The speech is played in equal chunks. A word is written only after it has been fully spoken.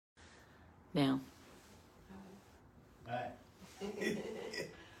now. Right.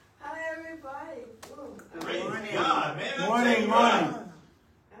 Hi, everybody. Praise God, man. Morning, morning.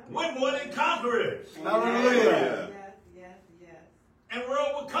 We're more than conquerors. Hallelujah. Yes. And we're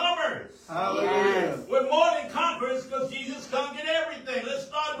overcomers. Hallelujah. We're more than conquerors because Jesus conquered everything. Let's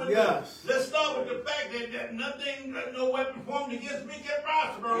start with the fact that nothing, no weapon formed against me can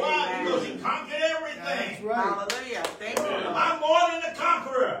prosper. Why? Because he conquered everything. That's right. Hallelujah. Thank you. I'm more than a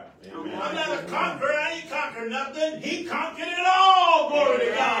conqueror. Amen. I'm not a conqueror. I ain't conquered nothing. He conquered it all. Glory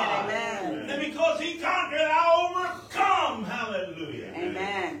to God. Amen. And because he conquered, I overcome. Hallelujah.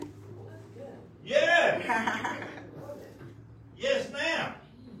 Amen. Yeah. Yes, ma'am.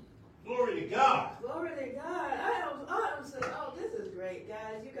 Glory to God. Glory to God. I'm saying, oh, this is great,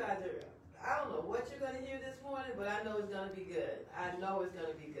 guys. You guys are, I don't know what you're going to hear this morning, but I know it's going to be good. I know it's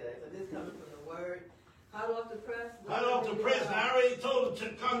going to be good. So this is coming from the Word. Hot off the press. Hot off the press. And I already told the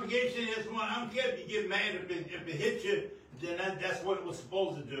congregation this morning, I don't care if you get mad. If it hits you, then that's what it was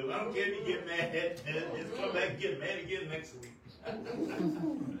supposed to do. I don't care if you get mad. Just come back and get mad again next week.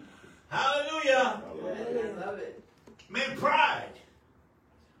 Hallelujah. I love it. Man, pride.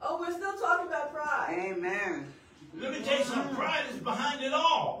 Oh, we're still talking about pride. Amen. Let me tell you something. Pride is behind it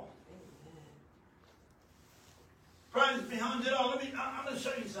all. Pride is behind it all. I'm going to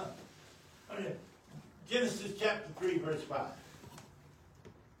show you something. Okay. Genesis chapter 3, verse 5.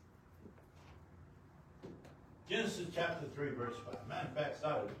 Genesis chapter 3, verse 5. Matter of fact,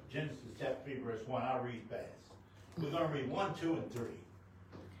 start with Genesis chapter 3, verse 1. I'll read fast. We're going to read 1, 2, and 3.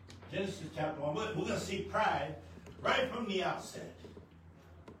 Genesis chapter 1. We're going to see pride right from the outset.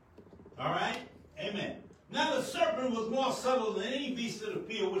 All right? Amen. Now the serpent was more subtle than any beast of the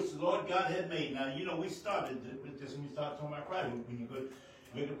field which the Lord God had made. Now, you know, we started with this when we started talking about pride. When you go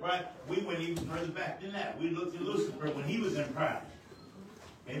look at pride, we went even further back than that. We looked at Lucifer when he was in pride.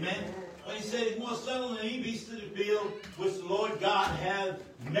 Amen? But he said he's more subtle than any beast of the field which the Lord God hath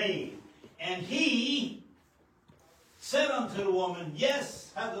made. And he said unto the woman,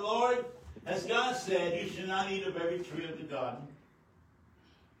 yes, hath the Lord, as God said, you shall not eat of every tree of the garden.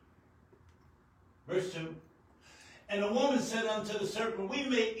 Verse 2. And the woman said unto the serpent, we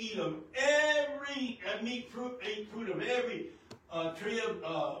may eat of every fruit of every tree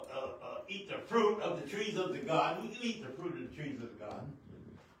of eat the fruit of the trees of the garden. We can eat the fruit of the trees of the garden.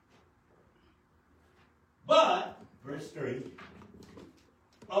 But, verse 3,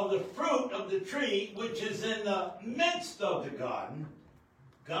 of the fruit of the tree which is in the midst of the garden,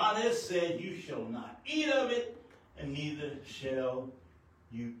 God has said, you shall not eat of it, and neither shall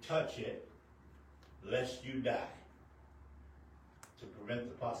you touch it, lest you die. To prevent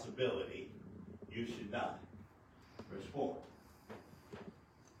the possibility you should die. Verse 4.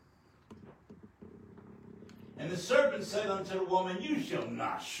 And the serpent said unto the woman, you shall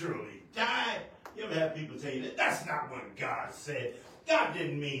not surely die. You ever have people tell you that? That's not what God said. God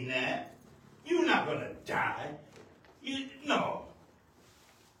didn't mean that. You're not going to die. No.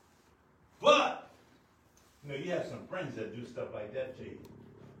 But, you have some friends that do stuff like that to you.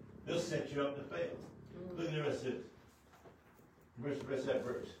 They'll set you up to fail. Look at the rest of this. Rest that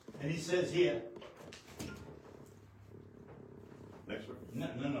verse. And he says here. Next verse.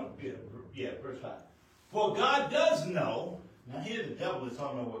 No. Yeah, verse 5. For God does know. Now here the devil is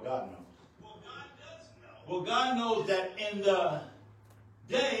talking about what God knows. Well, God knows that in the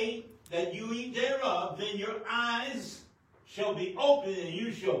day that you eat thereof, then your eyes shall be opened, and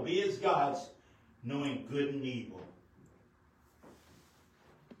you shall be as gods, knowing good and evil.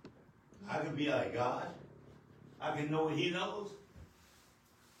 I can be like God. I can know what he knows.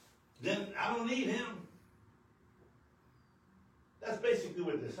 Then I don't need him. That's basically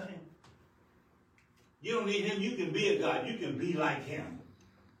what they're saying. You don't need him. You can be a God. You can be like him.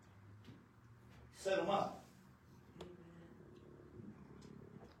 Set them up.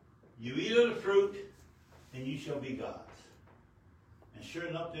 You eat of the fruit, and you shall be gods. And sure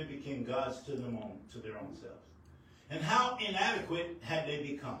enough, they became gods to their own selves. And how inadequate had they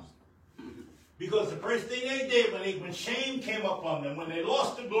become? Because the first thing they did when shame came upon them, when they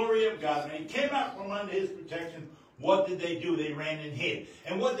lost the glory of God, when they came out from under his protection, what did they do? They ran and hid.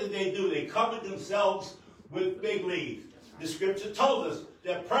 And what did they do? They covered themselves with fig leaves. The scripture told us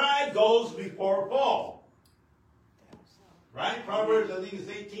that pride goes before a fall. Right? Proverbs, I think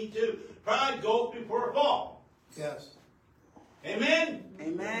it's 18:2. Pride goes before a fall. Yes. Amen?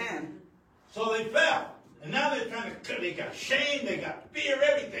 Amen. So they fell. And now they're trying to, they got shame, they got fear,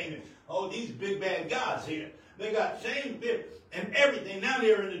 everything. Oh, these big bad gods here. They got shame, fear, and everything. Now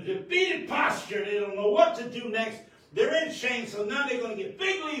they're in a defeated posture. They don't know what to do next. They're in shame, so now they're going to get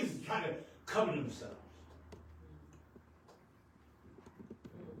fig leaves and trying to cover themselves.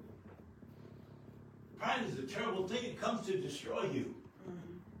 Pride is a terrible thing. It comes to destroy you.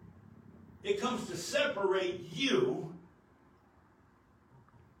 It comes to separate you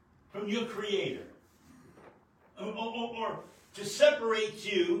from your Creator. Or to separate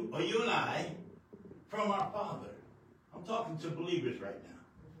you, or you and I, from our Father. I'm talking to believers right now.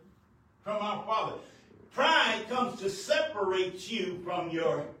 From our Father. Pride comes to separate you from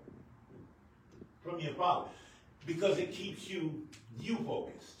your Father. Because it keeps you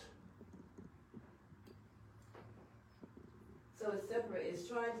focused. So it's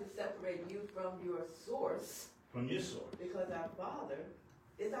trying to separate you from your source. From your source. Because our Father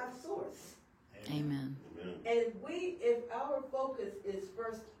is our source. Amen. And if our focus is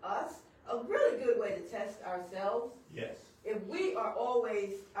first us, a really good way to test ourselves, Yes. if we are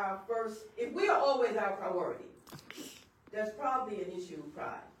always our priority, there's probably an issue with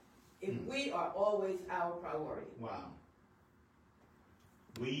pride. If we are always our priority. Wow.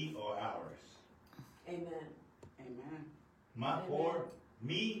 We are ours. Amen. Amen. My Amen. poor,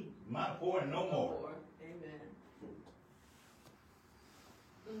 me, my poor, and no more. Amen.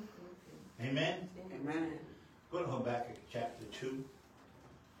 Amen? Amen. Go to Habakkuk chapter 2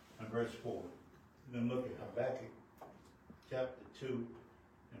 and verse 4. Then look at Habakkuk chapter 2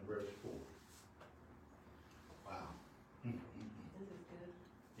 and verse 4. Wow. This is good.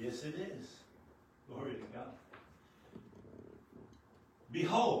 Yes, it is. Glory to God.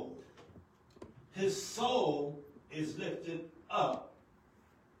 Behold, his soul is lifted up.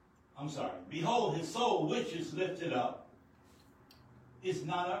 I'm sorry. Behold, his soul which is lifted up is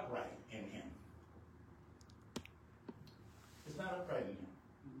not upright in him. It's not upright in him.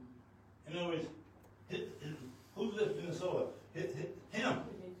 In other words, who's lifting the soul up? Him.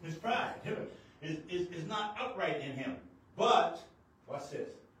 His pride. Him. Is not upright in him. But, watch this.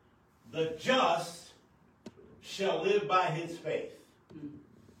 The just shall live by his faith.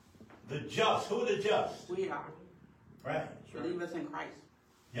 The just. Who are the just? We are Right. believers in Christ.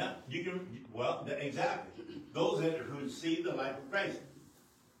 Yeah, you can, well, exactly. Those that who receive the life of Christ.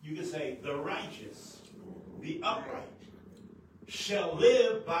 You can say, the righteous, the upright, shall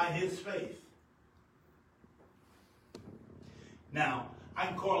live by his faith. Now, I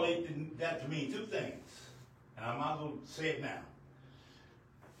can correlate that to mean two things. And I might as well say it now.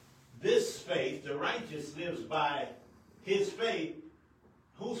 This faith, the righteous, lives by his faith.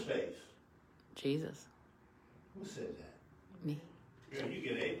 Whose faith? Jesus. Who said that? Me. Girl, you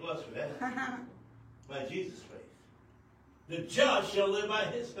get A+ for that. By Jesus' faith. The just shall live by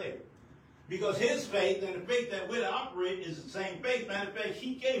his faith. Because his faith and the faith that we're to operate is the same faith. Matter of fact,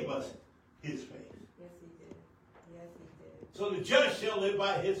 he gave us his faith. Yes, he did. Yes, he did. So the just shall live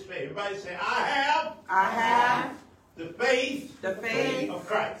by his faith. Everybody say, I I have the faith the faith of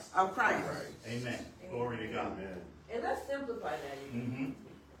Christ. of Christ. Amen. Glory to God. And let's simplify that even.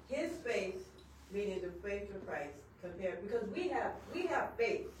 Mm-hmm. His faith, meaning the faith of Christ, compared because we have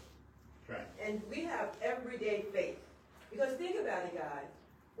faith. Right. And we have everyday faith. Because think about it, guys.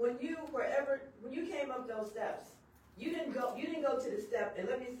 When you came up those steps, you didn't go to the step and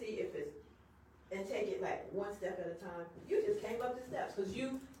let me see if it's and take it like one step at a time. You just came up the steps because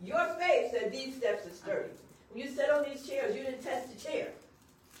your faith said these steps are sturdy. When you sat on these chairs, you didn't test the chair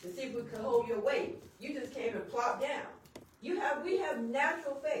to see if we could hold your weight. You just came and plopped down. We have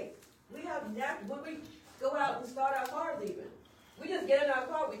natural faith. When we go out and start our cars even. We just get in our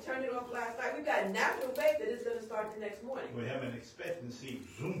car, we turned it off last night. We've got natural faith that it's going to start the next morning. We have an expectancy.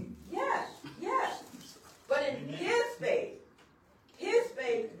 Zoom. Yes, yes. But in Amen. his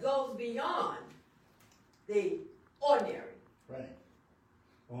faith goes beyond the ordinary. Right.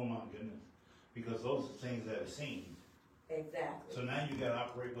 Oh my goodness. Because those are things that are seen. Exactly. So now you got to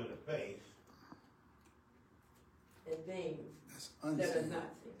operate with a faith. And things That's that are unseen. not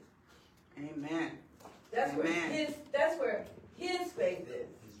seen. Amen. That's Amen. where his faith is.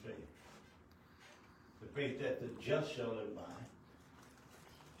 His faith. The faith that the just shall live by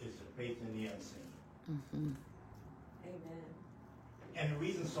is the faith in the unseen. Mm-hmm. Amen. And the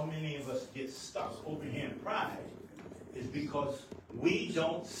reason so many of us get stuck over here in pride is because we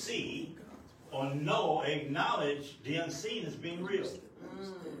don't see or know, acknowledge the unseen as being real.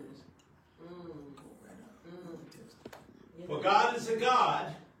 For God is a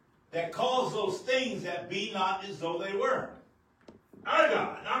God that calls those things that be not as though they were. Our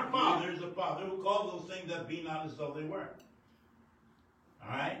God, our Father, is a Father who calls those things that be not as though they were. All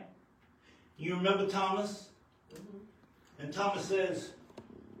right? You remember Thomas? And Thomas says,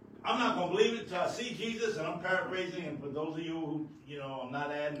 I'm not going to believe it until I see Jesus. And I'm paraphrasing. And for those of you who, I'm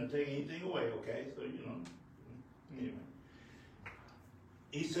not adding or taking anything away, okay? So, anyway.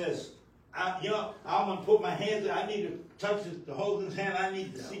 He says, I'm going to put my hands, I need to touch the husband's hand, I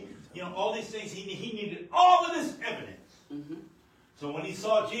need to see, all these things. He needed all of this evidence. Mm-hmm. So when he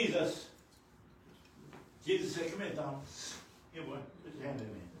saw Jesus, Jesus said, come here, Thomas. Here, boy, put your hand in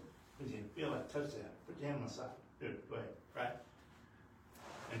there. Put your hand, feel like, touch that. Put your hand on my side. Here, go ahead, right?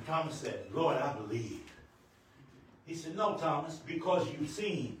 And Thomas said, Lord, I believe. He said, no, Thomas, because you've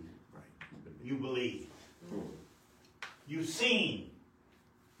seen, you believe. You've seen.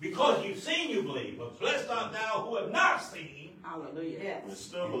 Because you've seen, you believe. But blessed art thou who have not seen. Hallelujah. Yes. And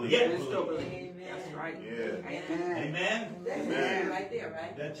still believe. Yet And still believe. believe. Amen. That's right. Yeah. Amen. Amen. That's Amen. it right there,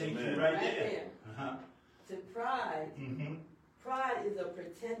 right? That takes Amen. you right Right there. there. Uh-huh. To pride. Mm-hmm. Pride is a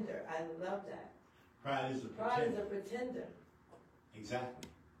pretender. I love that. Pride is a Pride is pretender. a pretender. Exactly.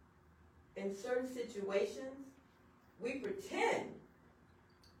 In certain situations, we pretend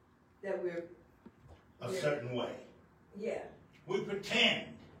that we're, A certain way. yeah. We pretend.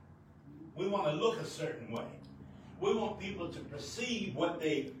 We want to look a certain way. We want people to perceive what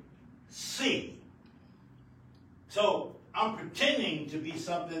they see. So I'm pretending to be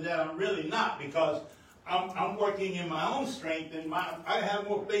something that I'm really not, because I'm working in my own strength, and I have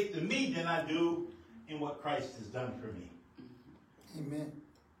more faith in me than I do in what Christ has done for me. Amen.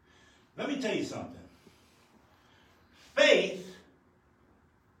 Let me tell you something. Faith,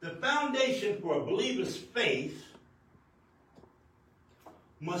 the foundation for a believer's faith,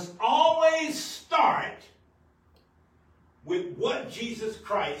 must always start with what Jesus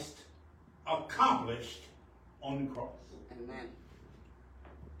Christ accomplished on the cross. Amen.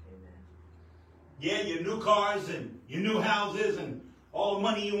 Yeah, your new cars and your new houses and all the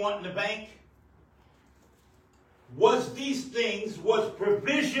money you want in the bank. Was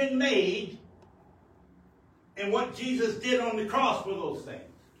provision made in what Jesus did on the cross for those things?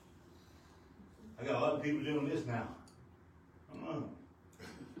 I got a lot of people doing this now.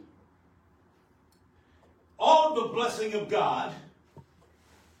 All the blessing of God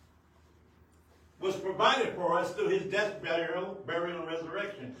was provided for us through his death, burial, and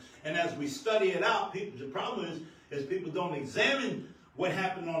resurrection. And as we study it out, the problem is people don't examine what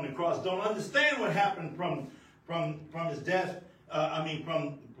happened on the cross, don't understand what happened from his death,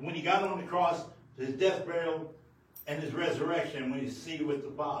 from when he got on the cross, to his death, burial, and his resurrection when he's seated with the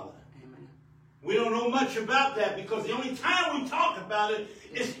Father. Amen. We don't know much about that, because the only time we talk about it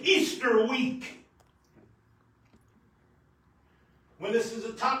is Easter week, when this is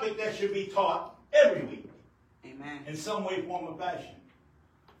a topic that should be taught every week. Amen. In some way, form, or fashion.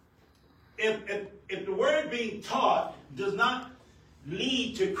 If the word being taught does not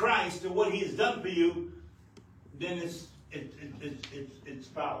lead to Christ, to what he has done for you, then it's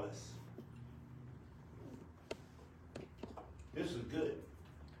powerless. This is good.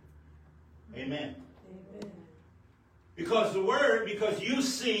 Amen. Amen. Because you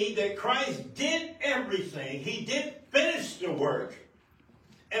see that Christ did everything. He did finish the work.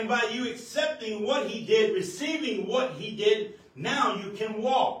 And by you accepting what he did, receiving what he did, now you can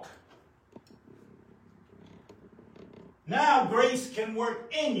walk. Now grace can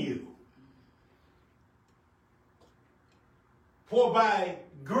work in you. For by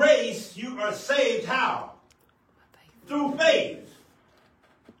grace you are saved how? Through faith.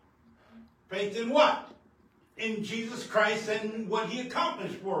 Faith in what? In Jesus Christ and what he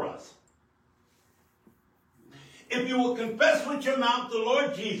accomplished for us. If you will confess with your mouth the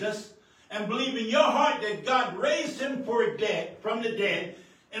Lord Jesus and believe in your heart that God raised him from the dead,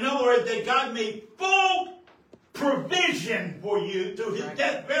 in other words, that God made full provision for you through his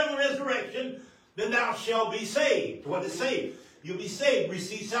death, burial, and resurrection, then thou shalt be saved. What is saved? You'll be saved,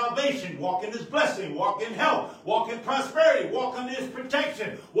 receive salvation, walk in his blessing, walk in health, walk in prosperity, walk under his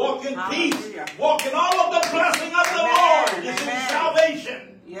protection, walk in peace, walk in all of the blessing of the Lord. This is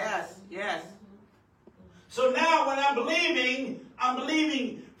salvation. Yes, yes. So now when I'm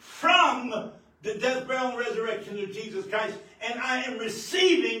believing from the death, burial, and resurrection of Jesus Christ, and I am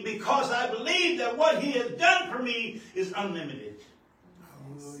receiving because I believe that what he has done for me is unlimited.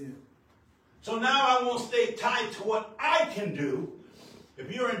 Hallelujah. So now I won't stay tied to what I can do.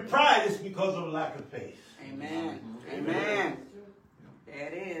 If you're in pride, it's because of lack of faith. Amen. Amen. There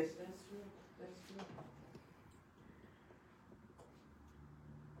it is. That's true. That's true.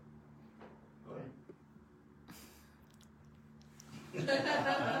 Go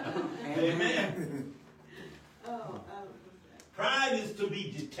ahead. Amen. Oh, Pride is to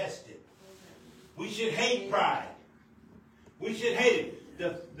be detested. We should hate pride. We should hate it.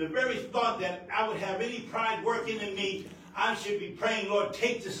 The very thought that I would have any pride working in me, I should be praying, Lord,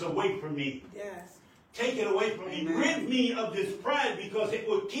 take this away from me. yes. Take it away from me. Amen. Rid me of this pride, because it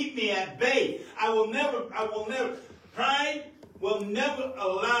will keep me at bay. I will never, pride will never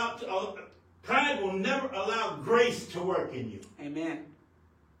allow, pride will never allow grace to work in you. Amen.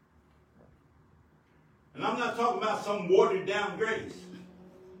 And I'm not talking about some watered down grace.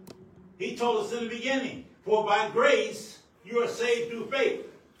 He told us in the beginning, for by grace you are saved through faith.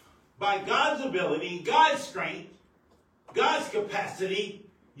 By God's ability, God's strength, God's capacity,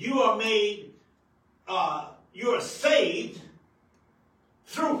 you are made, you are saved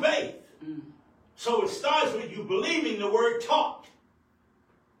through faith. So it starts with you believing the word taught.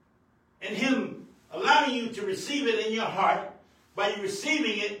 And him allowing you to receive it in your heart by you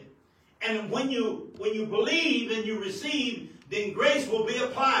receiving it. And when you believe and you receive, then grace will be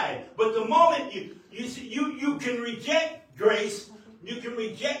applied. But the moment you can reject grace, you can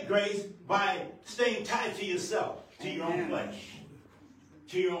reject grace by staying tied to yourself, to your own flesh,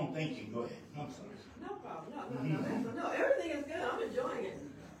 to your own thinking. Go ahead. I'm sorry. No problem. No, everything is good. I'm enjoying it.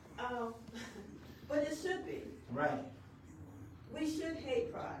 But it should be. Right. We should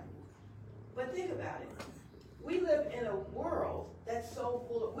hate pride. But think about it. We live in a world that's so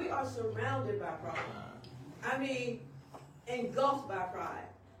full of, we are surrounded by pride. I mean, engulfed by pride.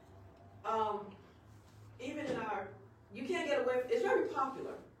 Even in our, you can't get away, it's very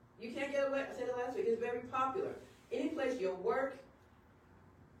popular. You can't get away, I said it last week, it's very popular. Any place, your work,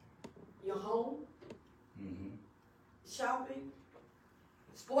 your home, shopping,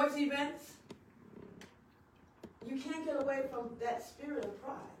 sports events, you can't get away from that spirit of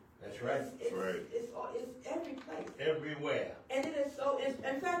pride. That's right. It's every place. Everywhere. And it is so,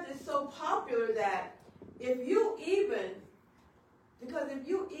 in fact, it's so popular that if you even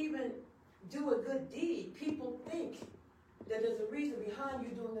do a good deed, people think that there's a reason behind you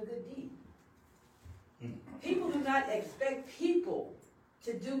doing a good deed. People do not expect people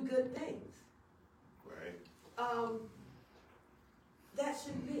to do good things. Right. That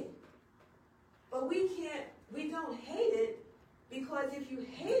should be. But we don't hate it, because if you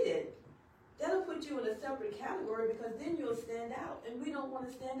hate it, that'll put you in a separate category, because then you'll stand out. And we don't want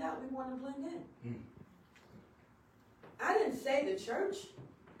to stand out, we want to blend in. I didn't say the church,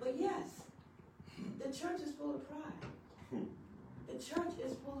 but yes, the church is full of pride. The church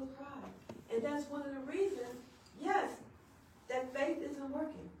is full of pride. And that's one of the reasons, yes, that faith isn't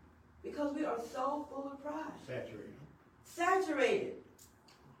working. Because we are so full of pride. Saturated.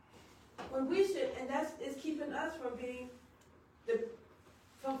 When we should, and it's keeping us from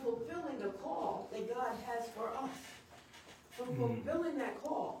from fulfilling the call that God has for us. From fulfilling that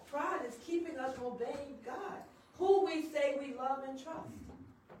call. Pride is keeping us from obeying God, who we say we love and trust.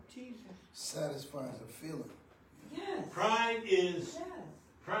 Jesus. Satisfies a feeling. Yes. Pride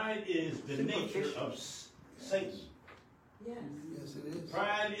is the nature of Satan. Yes. Yes, it is.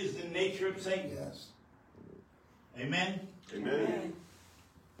 Pride is the nature of Satan. Yes. Amen? Amen.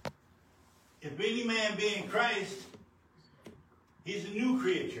 If any man be in Christ, he's a new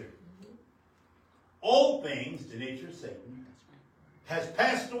creature. All things, the nature of Satan, has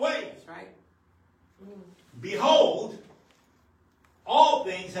passed away. That's right. Behold, all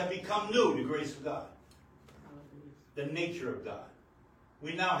things have become new, the grace of God. The nature of God.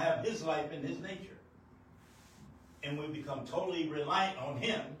 We now have his life and his nature. And we become totally reliant on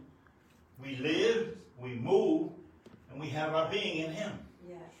him. We live, we move, and we have our being in him.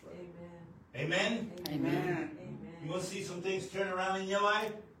 Yes. Amen? Amen. You want to see some things turn around in your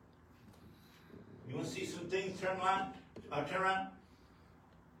life? You want to see some things turn around?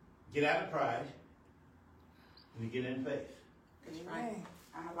 Get out of pride and get in faith. That's right.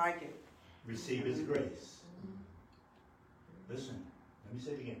 I like it. Receive his grace. Listen, let me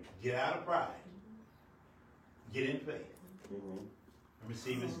say it again. Get out of pride. Get in faith. And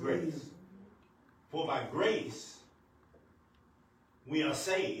receive his grace. For by grace, we are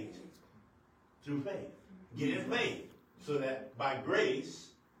saved through faith. Get in faith, so that by grace,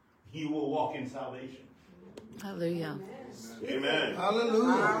 you will walk in salvation. Hallelujah. Amen.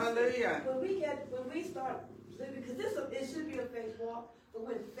 Hallelujah. Hallelujah. When we start living, because it should be a faith walk, but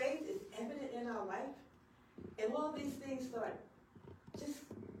when faith is evident in our life, and all these things start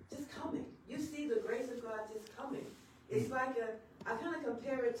just coming, you see the grace of God just coming. It's like I kind of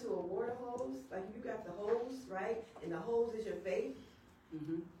compare it to a water hose. Like you got the hose, right? And the hose is your faith.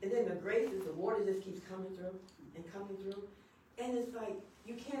 And then the grace is the water just keeps coming through and coming through. And it's like,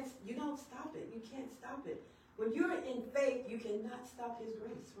 you don't stop it. You can't stop it. When you're in faith, you cannot stop his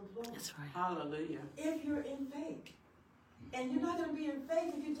grace from flowing. That's right. Hallelujah. If you're in faith. And you're not going to be in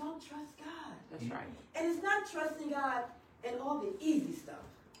faith if you don't trust God. That's right. And it's not trusting God in all the easy stuff.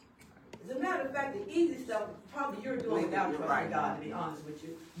 As a matter of fact, the easy stuff, probably you're doing without trusting God, to be honest with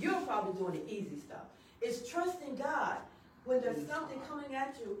you. You're probably doing the easy stuff. It's trusting God when there's something coming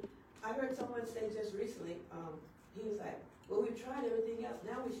at you. I heard someone say just recently, he was like, well, we've tried everything else.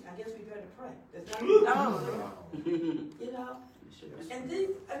 Now I guess we better pray. That's not you know. And then,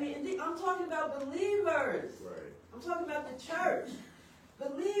 I'm talking about believers. Right. I'm talking about the church,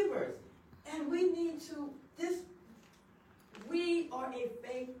 believers, and we need to. We are a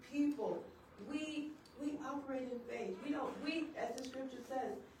faith people. We operate in faith. We, as the scripture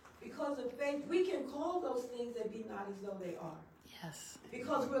says, because of faith, we can call those things that be not as though they are. Yes.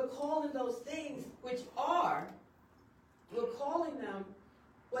 Because we're calling those things which are, we're calling them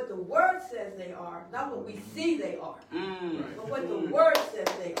what the word says they are, not what we see they are, but what the word says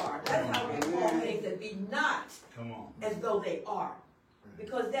they are. That's how we call things that be not as though they are.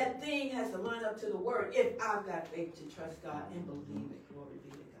 Because that thing has to line up to the word if I've got faith to trust God and believe it. Glory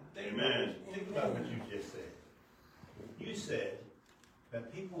be to God. Amen. Think about what you just said. You said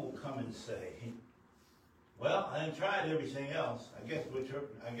that people will come and say, well, I done tried everything else. I guess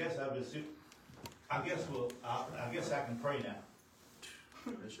I can pray now.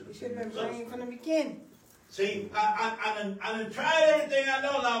 You should have been praying from the beginning. See, I done tried everything I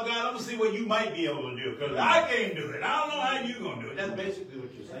know now, God. I'm going to see what you might be able to do. Because I can't do it. I don't know how you're going to do it. That's basically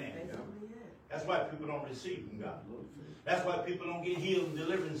what you're saying. That's why people don't receive from God. That's why people don't get healed and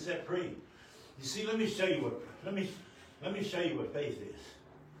delivered and set free. You see, let me show you what faith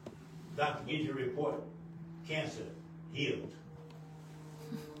is. Doctor gives you a report. Cancer, healed.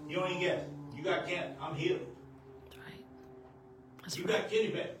 You don't even guess. You got cancer. I'm healed. That's right. That's You right. got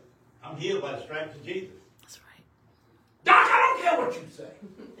kidney failure. I'm healed by the stripes of Jesus. That's right. Doc, I don't care what you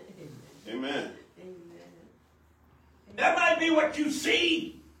say. Amen. That might be what you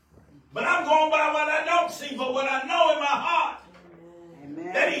see, but I'm going by what I don't see, but what I know in my heart.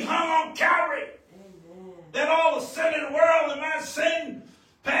 Amen. That he hung on Calvary. That all the sin in the world and my sin,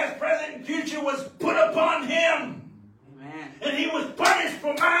 past, present, and future, was put upon him. Amen. And he was punished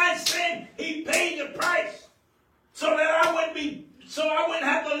for my sin. He paid the price so that I wouldn't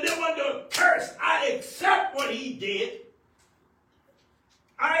have to live under a curse. I accept what he did.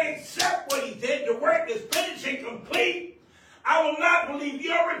 I accept what he did. The work is finished and complete. I will not believe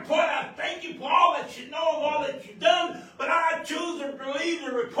your report. I thank you for all that you know, all that you've done, but I choose to believe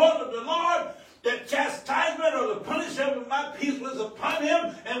the report of the Lord, that chastisement or the punishment of my peace was upon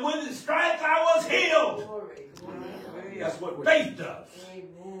him, and with his stripes I was healed. Glory. That's what faith does.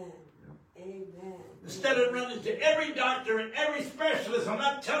 Amen. Amen. Instead of running to every doctor and every specialist, I'm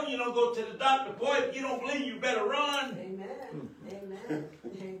not telling you don't go to the doctor. Boy, if you don't believe, you better run. Amen. Amen.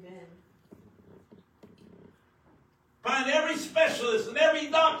 Amen. Find every specialist and every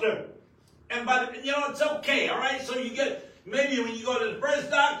doctor. And it's okay, all right? So you get, maybe when you go to the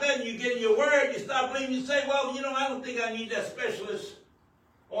first doctor and you get your word, you start believing, you say, well, I don't think I need that specialist.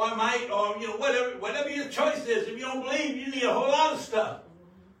 Or I might, or, whatever your choice is. If you don't believe, you need a whole lot of stuff.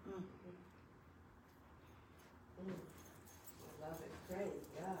 I love it. Praise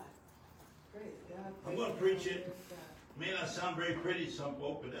God. Praise God. I'm going to preach it. May not sound very pretty to some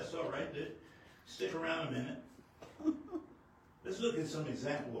folk, but that's all right. Stick around a minute. Let's look at some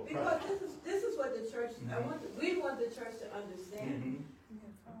example of Because pride. this is what the church, we want the church to understand.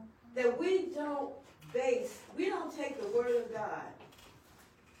 That we don't take the word of God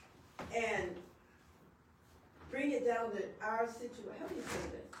and bring it down to our situation. Help me say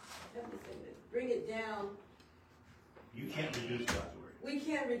this. Bring it down. You can't reduce God's word. We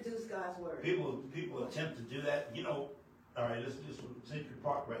can't reduce God's word. People attempt to do that. All right, let's just Century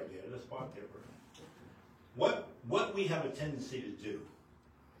Park right there. Let's park there for a minute. What we have a tendency to do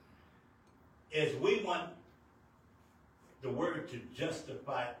is we want the word to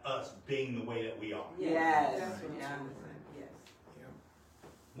justify us being the way that we are. Yes. That's what I'm trying to say. Yes.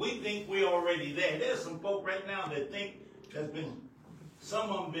 We think we're already there. There's some folk right now that think some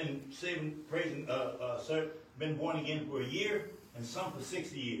of them been saving, praising, been born again for a year, and some for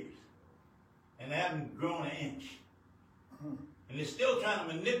 60 years, and they haven't grown an inch. And they're still trying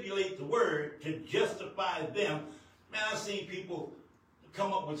to manipulate the word to justify them. Man, I've seen people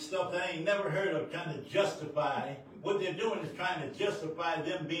come up with stuff that I ain't never heard of, trying to justify. What they're doing is trying to justify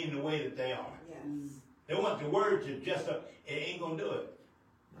them being the way that they are. Yes. They want the word to justify. It ain't going to do it.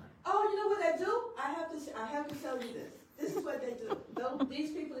 Oh, you know what they do? I have to tell you this. This is what they do.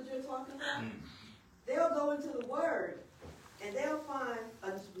 These people that you're talking about, they'll go into the word and they'll find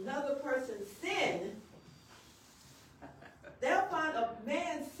another person's sin. They'll find a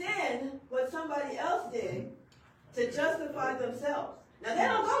man's sin, what somebody else did, to justify themselves. Now, they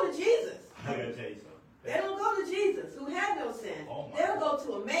don't go to Jesus. I got to tell you something. They don't go to Jesus, who had no sin. Oh, my They'll go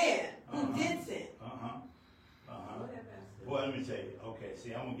to a man who did sin. Well, let me tell you. Okay,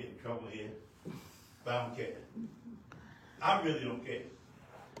 see, I'm going to get in trouble here, but I don't care. I really don't care.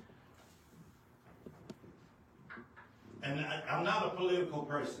 and I'm not a political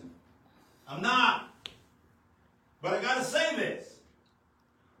person. I'm not. But I got to say this.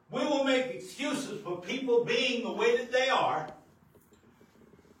 We will make excuses for people being the way that they are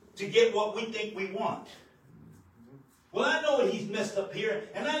to get what we think we want. Well, I know he's messed up here,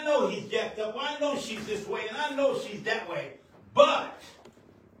 and I know he's jacked up. Well, I know she's this way, and I know she's that way. But,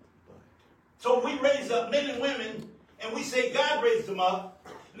 so we raise up men and women, and we say God raised them up.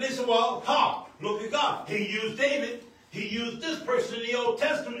 And they say, well, look at God. He used David. He used this person in the Old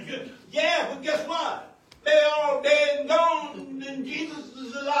Testament. Yeah, but guess what? They're all dead and gone, and Jesus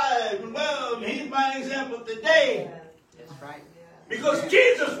is alive. And well, he's my example today. That's right. Because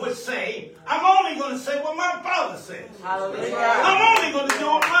Jesus would say, I'm only going to say what my Father says. Hallelujah. I'm only going to do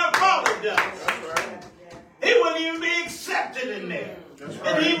what my Father does. That's right. He wouldn't even be accepted in there.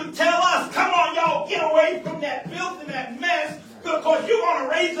 And he would tell us, come on, y'all, get away from that filth and that mess, because you're going to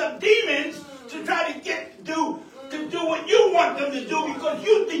raise up demons to try to do what you want them to do because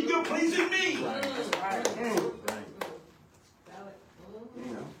you think you're pleasing me.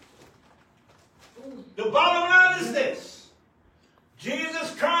 The bottom line is this.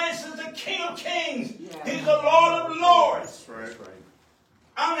 Jesus Christ is the King of Kings. He's the Lord of Lords. Right.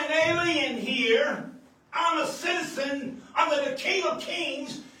 I'm an alien here. I'm a citizen under the King of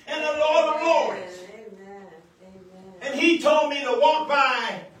Kings and the Lord of Lords. Amen. And he told me to walk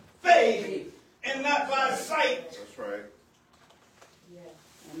by faith and not by sight. That's right.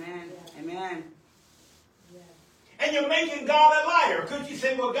 Amen. Amen. And you're making God a liar. Because you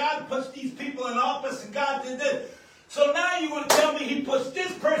say, well, God puts these people in office and God did this. So now you're going to tell me he puts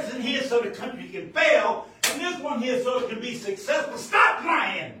this person here so the country can fail and this one here so it can be successful. Stop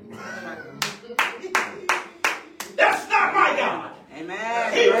lying. That's not my God.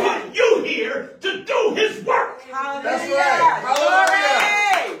 Amen. He put you here to do his work. Hallelujah. That's right.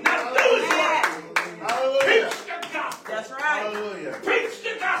 Hallelujah. Not do his work. Hallelujah. Preach the gospel. That's right. Hallelujah. Preach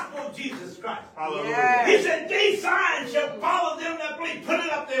the gospel of Jesus Christ. Hallelujah. He said, these signs shall follow them that believe. Put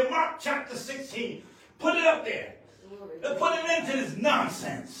it up there, Mark chapter 16. Put it up there. And put it into this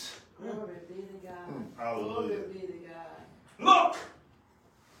nonsense. Glory be to God. Hallelujah. Glory be to God. Look.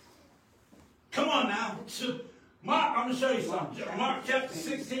 Come on now. Mark, I'm going to show you something. Mark chapter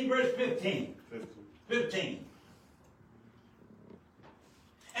 16, verse 15. 15.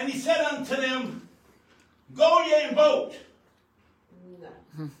 And he said unto them, go ye and vote.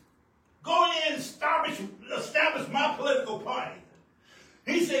 No. Go ye and establish my political party.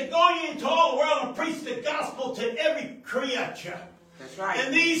 He said, go ye into all the world and preach the gospel to every creature. That's right.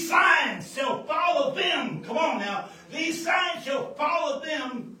 And these signs shall follow them. Come on now. These signs shall follow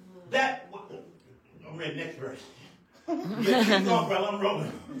them that... I'm ready, next verse. Yeah, keep going, brother. I'm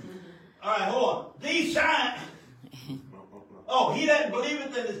rolling. All right, hold on. These signs... Oh, he that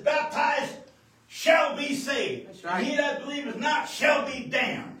believeth and is baptized shall be saved. That's right. And he that believeth not shall be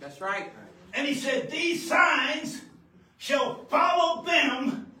damned. That's right. And he said, these signs shall follow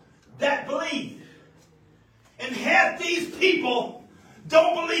them that believe. And half these people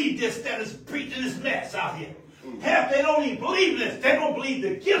don't believe this that is preaching this mess out here. Half they don't even believe this. They don't believe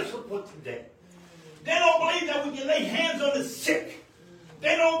the gifts are put today. They don't believe that we can lay hands on the sick.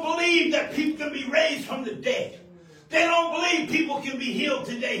 They don't believe that people can be raised from the dead. They don't believe people can be healed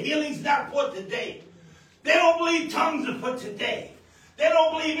today. Healing's not for today. They don't believe tongues are for today. They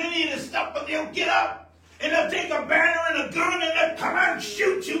don't believe any of this stuff, but they'll get up and they'll take a banner and a gun and they'll come out and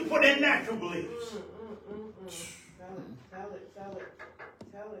shoot you for their natural beliefs. Tell it.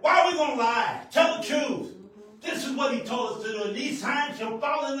 Why are we going to lie? Tell the truth. This is what he told us to do. And these signs shall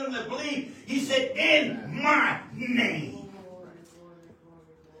follow them that believe. He said, in my name.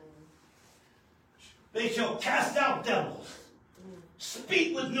 They shall cast out devils.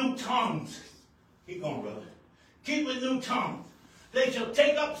 Speak with new tongues. Keep going, brother. Keep with new tongues. They shall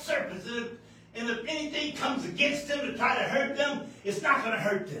take up serpents. And if anything comes against them to try to hurt them, it's not going to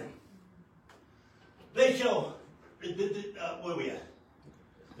hurt them. They shall, where are we at?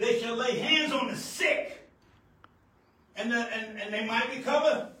 They shall lay hands on the sick. And they might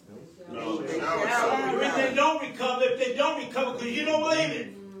recover. No. The reason they don't recover, if they don't recover, because you don't believe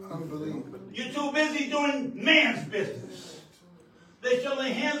it. Unbelievable. You're too busy doing man's business. They shall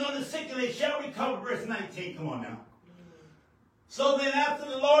lay hands on the sick and they shall recover. Verse 19, come on now. So then after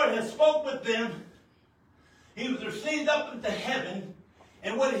the Lord had spoke with them, he was received up into heaven.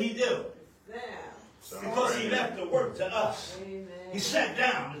 And what did he do? Because he left the work to us. Amen. He sat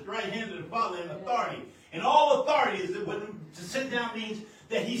down at the right hand of the Father in authority. And all authority is that to sit down means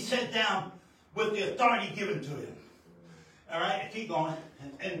that he sat down with the authority given to him. All right, keep going.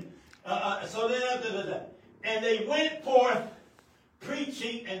 So then after that, and they went forth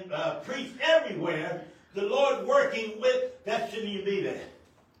preaching and preached everywhere The Lord working with, that shouldn't even be there.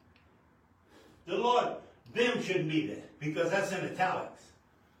 The Lord, them shouldn't be there because that's in italics.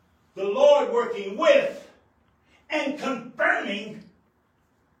 The Lord working with and confirming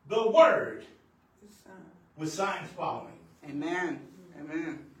the word with signs following. Amen.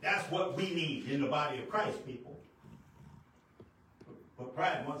 Amen. That's what we need in the body of Christ, people. But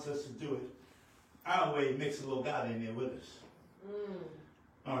pride wants us to do it our way, mix a little God in there with us.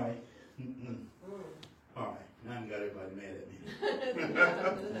 All right. All right. Now I got everybody mad at me.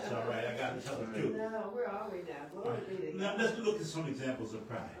 It's all right. I got to tell the truth. No, where are we now? Glory be to Now God. let's look at some examples of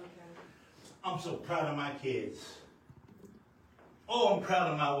pride. Okay. I'm so proud of my kids. Oh, I'm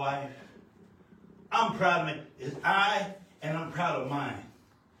proud of my wife. I'm proud of me. It's I, and I'm proud of mine.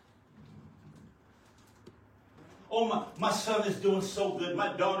 Oh, my son is doing so good.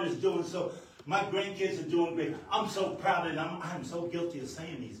 My daughter is doing so. My grandkids are doing great. I'm so proud of them. I'm so guilty of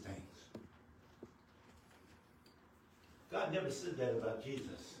saying these things. God never said that about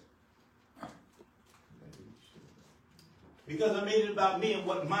Jesus. Because I made it about me and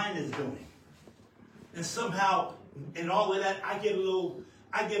what mine is doing. And somehow, in all of that, I get a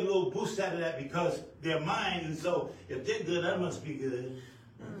little boost out of that because they're mine. And so, if they're good, I must be good.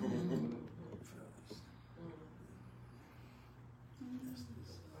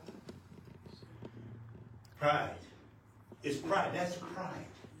 Pride. It's pride. That's pride.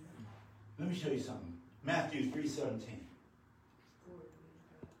 Let me show you something. Matthew 3:17.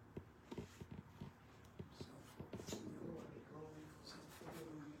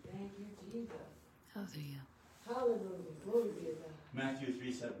 Thank you, Jesus. Hallelujah. Hallelujah. Glory be to God. Matthew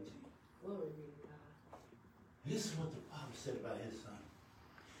 3:17. Glory be to God. This is what the Father said about his son.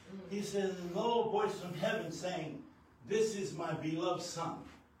 He says, "And lo, a voice from heaven saying, this is my beloved son,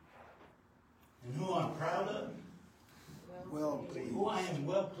 and who I'm proud of, Well pleased. who I am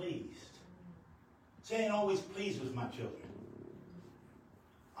well pleased." See, I ain't always pleased with my children.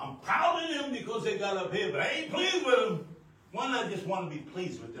 I'm proud of them because they got up here, but I ain't pleased with them. Why not just want to be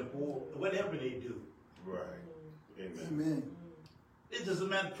pleased with them for whatever they do? Right. Amen. Amen. It doesn't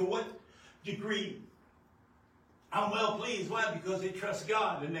matter to what degree. I'm well pleased. Why? Because they trust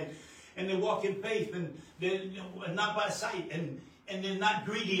God and they walk in faith and they're not by sight and they're not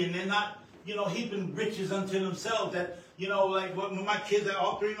greedy and they're not heaping riches unto themselves. That like when my kids,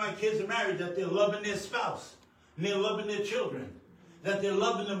 all three of my kids are married, that they're loving their spouse and they're loving their children, that they're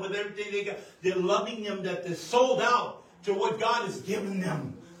loving them with everything they got. They're loving them, that they're sold out to what God has given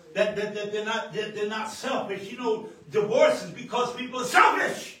them. That they're not selfish. Divorce is because people are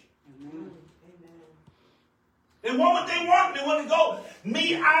selfish. They want what they want. They want to go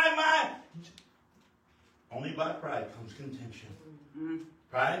me, I, my. Only by pride comes contention.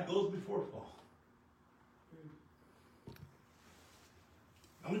 Pride goes before fall.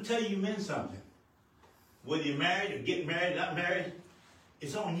 I'm going to tell you men something. Whether you're married or getting married, not married,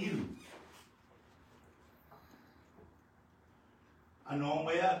 it's on you. I know I'm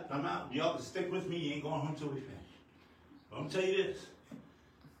way out. I'm out. Y'all can stick with me. You ain't going home till we finish. But I'm going to tell you this.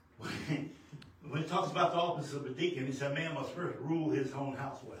 When it talks about the office of a deacon, he said, man must first rule his own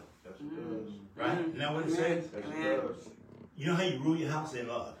house well. Yes, it does. Right? Isn't that what it says? Yes, it does. You know how you rule your house in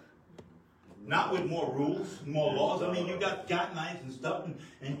love? Not with more rules, more laws. I mean, you got guidelines and stuff,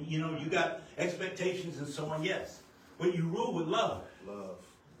 and you got expectations and so on, yes. But you rule with love. Love.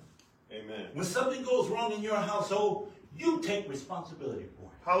 Amen. When something goes wrong in your household, you take responsibility for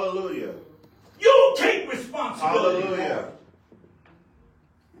it. Hallelujah. You take responsibility for Hallelujah.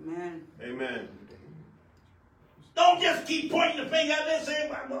 it. Amen. Amen. Don't just keep pointing the finger at this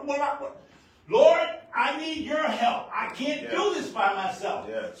saying, Lord, I need your help. I can't do this by myself.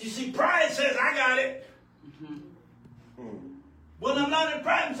 Yes. You see, pride says, I got it. When I'm not in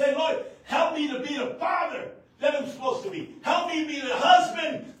pride and say, Lord, help me to be the father that I'm supposed to be. Help me be the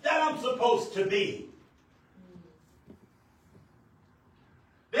husband that I'm supposed to be.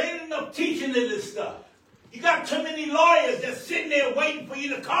 There ain't enough teaching in this stuff. You got too many lawyers that's sitting there waiting for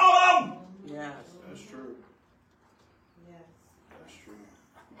you to call them. Yes. That's true. Yes. That's true.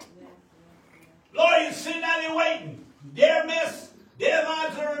 Yes. Lawyers sitting out there waiting. They're a mess. Their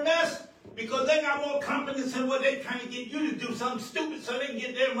lives are a mess because they got more confidence in what they're trying to get you to do something stupid so they can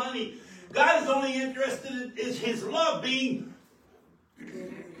get their money. God is only interested in is his love being,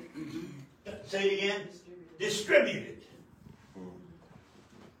 say it again, distributed.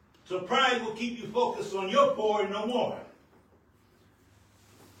 So pride will keep you focused on your poor and no more.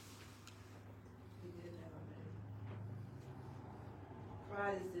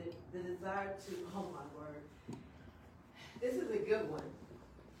 Pride is the desire to, oh my word. This is a good one.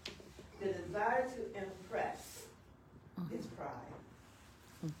 The desire to impress is pride.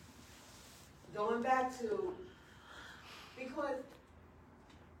 going back to, because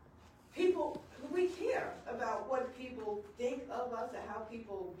people, we care about what people think of us and how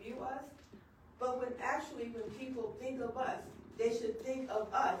people view us, but when people think of us, they should think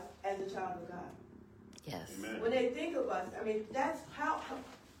of us as a child of God. Yes. Amen. When they think of us, I mean, that's how,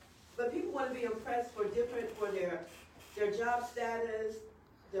 but people want to be impressed for their job status,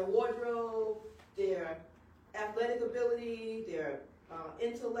 their wardrobe, their athletic ability, their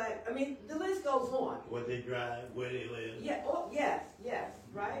intellect. I mean, the list goes on. What they drive, where they live. Yeah. Oh, yes.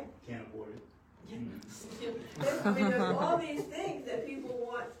 Right. Can't afford it. I mean, there's all these things that people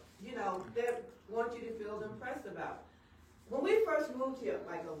want. They want you to feel impressed about. When we first moved here,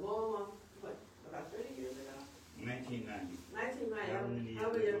 like about 30 years ago. 1990. 1990.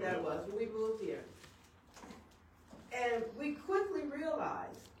 How many of that was when we moved here? And we quickly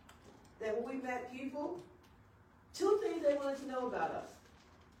realized that when we met people, two things they wanted to know about us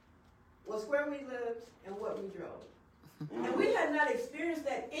was where we lived and what we drove. And we had not experienced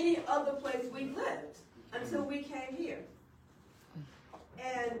that any other place we lived until we came here.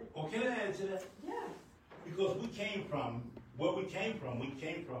 And Well, can I add to that? yeah, Because we came from,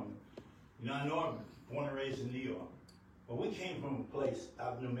 I know I'm born and raised in New York, but we came from a place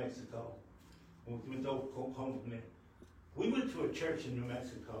out in New Mexico. We went to home from there. We went to a church in New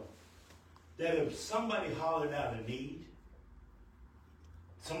Mexico that if somebody hollered out a need,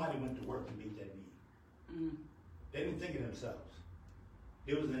 somebody went to work and meet that need. They didn't think of themselves.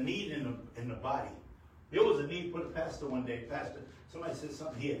 There was a need in the body. There was a need for the pastor one day. Pastor, somebody said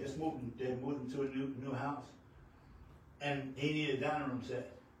something here. They moved into a new house, and he needed a dining room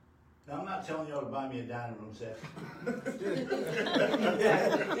set. Now I'm not telling y'all to buy me a dining room set. Do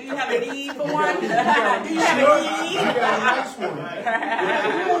you have a need for one? Do you have a need? You got a nice one. Right?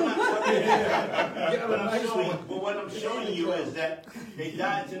 But what I'm showing you is that they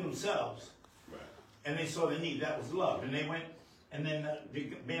died to themselves, and they saw the need. That was love, and they went. And then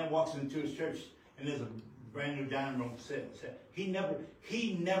the man walks into his church, and there's a brand new dining room set. He never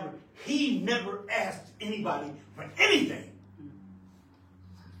asked anybody for anything.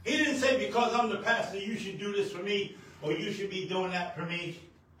 He didn't say, because I'm the pastor, you should do this for me, or you should be doing that for me.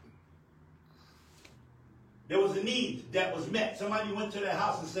 There was a need that was met. Somebody went to their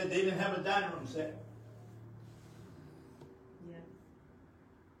house and said they didn't have a dining room set. yeah.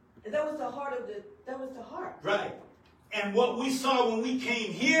 And that was the heart of that was the heart. Right. And what we saw when we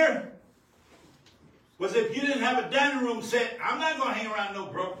came here was if you didn't have a dining room set, I'm not going to hang around no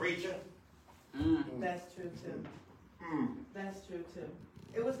broke preacher. That's true too. That's true too.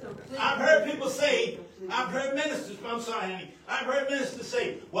 It was completely. I've heard people say, I've heard ministers, I'm sorry, honey, I've heard ministers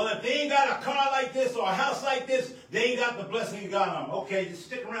say, well, if they ain't got a car like this or a house like this, they ain't got the blessing of God on them. Okay, just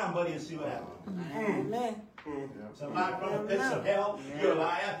stick around, buddy, and see what happens. Amen. Somebody from the pits of hell, you're a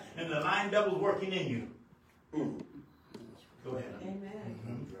liar, and the lying devil's working in you. Go ahead.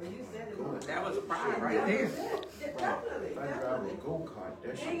 Amen. Well, you said it. That was pride right That there. was it. Definitely. I drive a go-kart.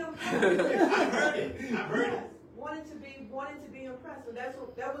 That's Being it. impressed. I've heard it. I've heard it. Wanted to be impressed. So that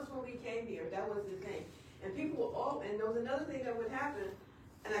was when we came here. That was the thing. And people were all, and there was another thing that would happen,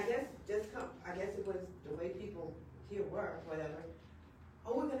 and I guess it was the way people here were, whatever.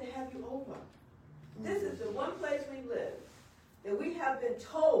 Oh, we're gonna have you over. This is the one place we live that we have been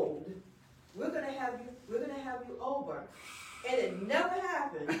told we're gonna have you over. And it never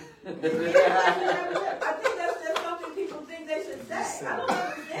happened. I think that's just something people think they should say. I don't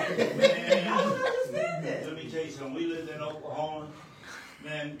understand it. I don't understand it. Let me tell you something. We lived in Oklahoma.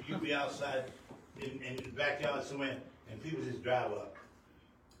 Man, you'd be outside in the backyard somewhere, and people just drive up.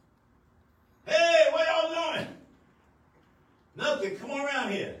 Hey, what y'all doing? Nothing. Come on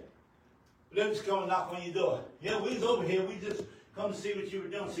around here. They'll just come and knock on your door. Yeah, we was over here. We just come to see what you were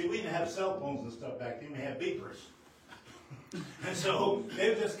doing. See, we didn't have cell phones and stuff back then. We had beepers. And so they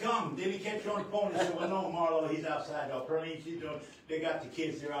would just come. Then he catch you on the phone and say, well, no, Marlo, he's outside. Or Pearline, she's doing, they got the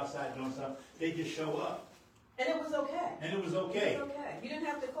kids, they're outside doing something. They just show up. And it was okay. And it was okay. It was okay. You didn't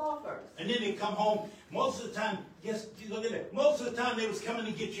have to call first. And then they come home. Most of the time, yes, look at it. Most of the time they was coming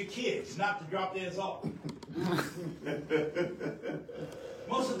to get your kids, not to drop theirs off.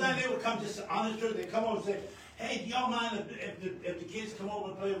 Most of the time they would come just honest truth. They come over and say, hey, do y'all mind if the kids come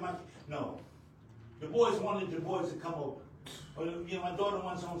over and play with my kids? No. The boys wanted the boys to come over. Or, my daughter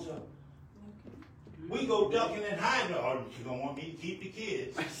wants on so. We go ducking and hiding. Oh, you don't want me to keep the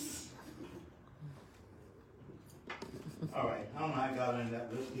kids. All right, I don't know how I got into that.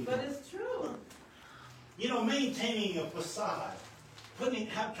 But it's true. Maintaining a facade, trying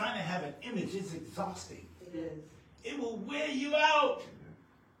to have an image is exhausting. It is. It will wear you out.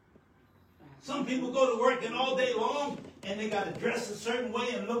 Some people go to work and all day long, and they got to dress a certain way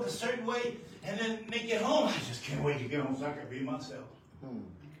and look a certain way, and then they get home. I just can't wait to get home so I can be myself.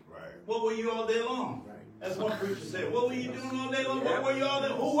 Right. What were you all day long? Right. That's one preacher said. What were you doing all day long? What were you all day?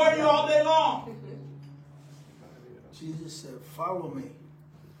 Who were you all day long? Jesus said, follow me. He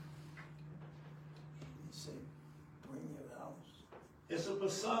said, bring your house. It's a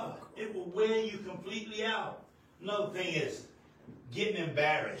facade. It will wear you completely out. Another thing is getting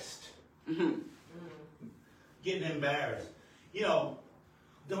embarrassed. Getting embarrassed. You know,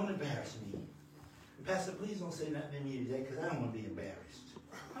 don't embarrass me. Pastor, please don't say nothing to me today because I don't want to be embarrassed.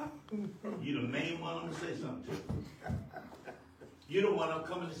 You're the main one I'm going to say something to. You're the one I'm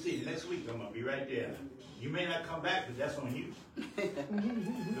coming to see. Next week I'm going to be right there. You may not come back, but that's on you.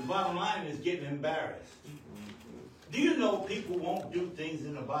 The bottom line is getting embarrassed. Do you know people won't do things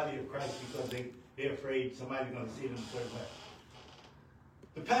in the body of Christ because they're afraid somebody's going to see them a certain way?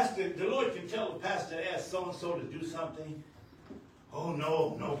 The Lord can tell the pastor to ask so-and-so to do something. Oh,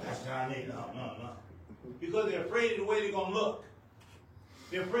 no, Pastor, I need, no. Because they're afraid of the way they're going to look.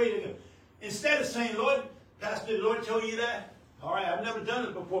 They're afraid of, instead of saying, Lord, Pastor, the Lord told you that? All right, I've never done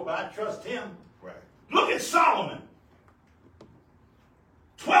it before, but I trust him. Right. Look at Solomon.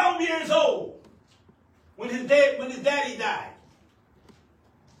 12 years old when his daddy died.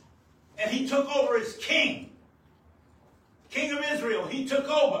 And he took over as king of Israel. He took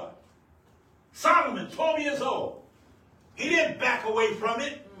over. Solomon, 12 years old. He didn't back away from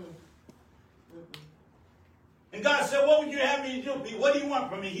it. And God said, what would you have me to do? What do you want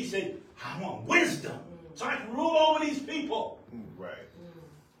from me? He said, I want wisdom so I can rule over these people. Right.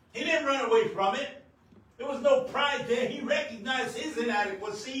 He didn't run away from it. There was no pride there. He recognized his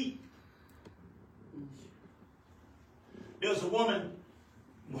inadequacy. There was a woman,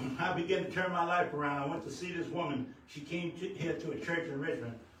 when I began to turn my life around, I went to see this woman. She came here to a church in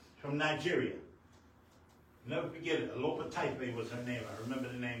Richmond from Nigeria. Never forget it. Alopa Taife was her name. I remember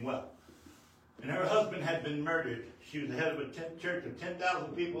the name well. And her husband had been murdered. She was the head of a church of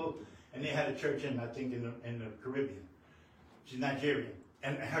 10,000 people, and they had a church in the Caribbean. She's Nigerian.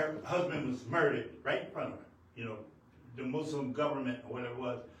 And her husband was murdered right in front of her. You know, the Muslim government or whatever it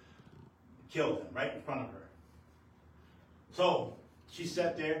was killed him right in front of her. So she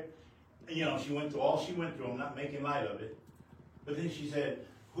sat there, and, you know, she went through all she went through. I'm not making light of it. But then she said,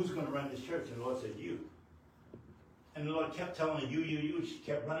 who's going to run this church? And the Lord said, you. And the Lord kept telling her, you. She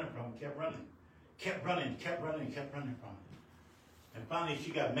kept running from him, kept running from him. And finally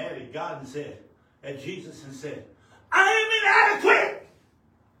she got mad at God and said, at Jesus, and said, I am inadequate.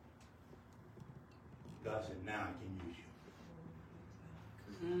 God said, now I can use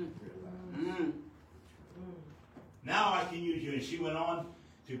you. Now I can use you. And she went on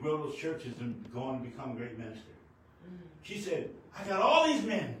to grow those churches and go on to become a great minister. She said, I got all these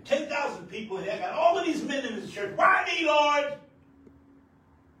men, 10,000 people here. I got all of these men in this church. Why me, Lord?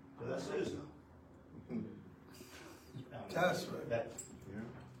 Well, that's Israel. That's right.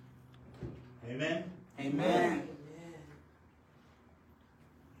 Amen? Amen.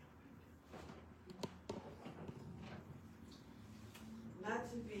 Not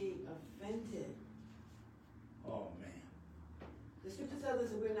to be offended. Oh, man. The scripture tells us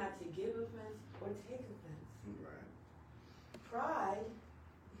that we're not to give offense or take offense. Right. Pride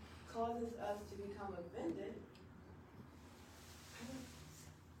causes us to become offended.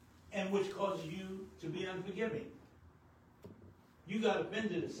 And which causes you to be unforgiving. You got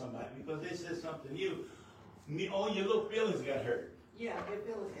offended at somebody because they said something to you. All your little feelings got hurt. Yeah, your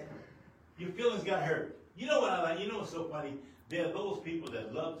feelings get hurt. Your feelings got hurt. You know what I like? You know what's so funny? There are those people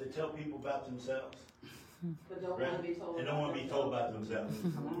that love to tell people about themselves. But don't Right? want to be told. And don't want to be told about themselves.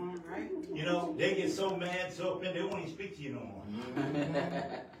 Come on, right? You know, they get so mad, so offended, they won't even speak to you no more.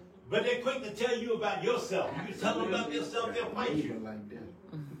 But they're quick to tell you about yourself. You tell them about yourself, they'll fight you. Like that.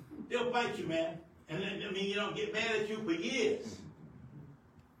 They'll fight you, man. And then, I mean, you know, get mad at you for years.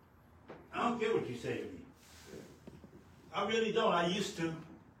 I don't care what you say to me. I really don't. I used to.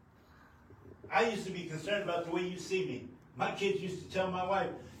 I used to be concerned about the way you see me. My kids used to tell my wife,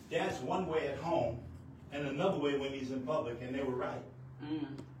 Dad's one way at home and another way when he's in public, and they were right.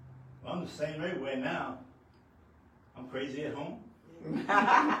 Well, I'm the same way now. I'm crazy at home.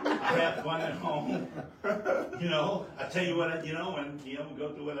 I have fun at home. You know, I tell you what, you know, and you know, we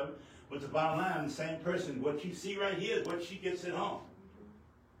go through whatever. But the bottom line, I'm the same person. What you see right here is what she gets at home.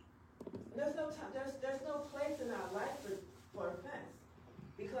 There's no time. There's no place in our life for offense,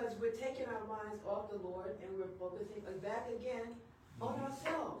 because we're taking our minds off the Lord and we're focusing back again on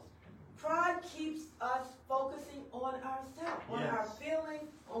ourselves. Pride keeps us focusing on ourselves, on our feelings,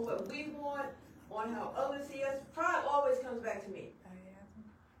 on what we want, on how others see us. Pride always comes back to me.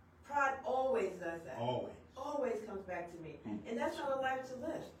 Pride always. always does that. Always. Always comes back to me. And that's not a life to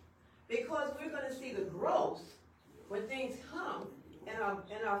live. Because we're going to see the growth when things come, and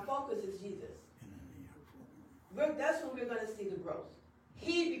our focus is Jesus. That's when we're going to see the growth.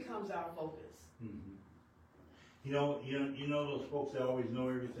 He becomes our focus. Mm-hmm. You know those folks that always know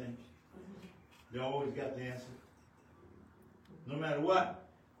everything? They always got the answer. No matter what,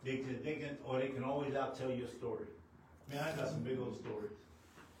 they can always outtell you a story. Man, I got some big old stories.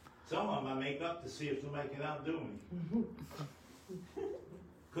 Some of them I make up to see if somebody can outdo me.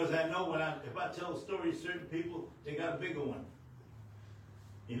 Because I know if I tell a story to certain people, they got a bigger one.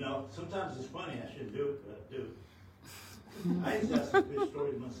 You know, sometimes it's funny, I shouldn't do it, but I do. I used to have some good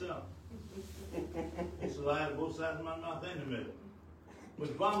stories myself. It's a lie on both sides of my mouth and the middle. But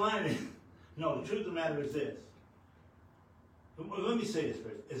the bottom line is, no, the truth of the matter is this. Let me say this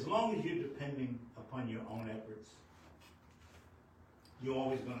first. As long as you're depending upon your own efforts, you're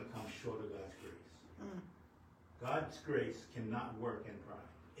always going to come short of God's grace. God's grace cannot work in pride.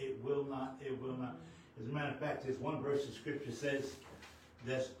 It will not. As a matter of fact, there's one verse of scripture says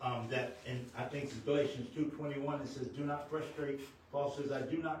that and I think it's Galatians 2:21. It says, "Do not frustrate." Paul says, "I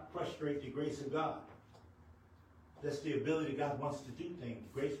do not frustrate the grace of God." That's the ability God wants to do things.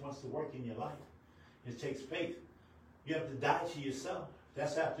 Grace wants to work in your life. It takes faith. You have to die to yourself.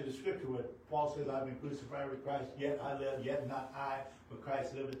 That's after the scripture where Paul says, "I've been crucified with Christ, yet I live, yet not I, but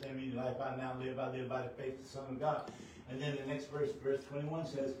Christ liveth in me. The life I now live, I live by the faith of the Son of God." And then the next verse 21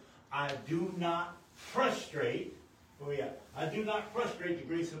 says, "I do not frustrate," I do not frustrate the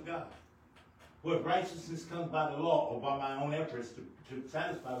grace of God. Well, if righteousness comes by the law or by my own efforts to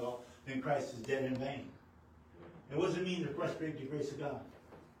satisfy the law, then Christ is dead in vain. And what does it mean to frustrate the grace of God?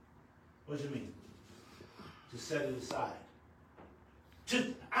 What does it mean? To set it aside.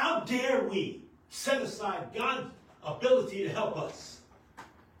 How dare we set aside God's ability to help us?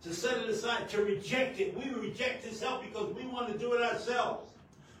 To set it aside, to reject it. We reject His help because we want to do it ourselves.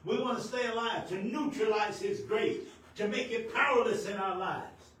 We want to stay alive, to neutralize His grace, to make it powerless in our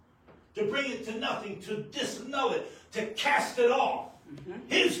lives, to bring it to nothing, to disannul it, to cast it off.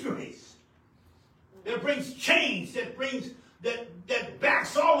 His grace that brings change, that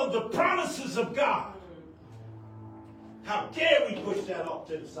backs all of the promises of God. How dare we push that off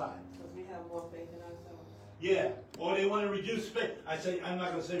to the side? Because we have more faith in ourselves. Yeah, or they want to reduce faith. I'm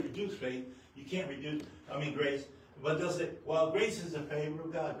not going to say reduce faith. You can't reduce, grace. But they'll say, well, grace is a favor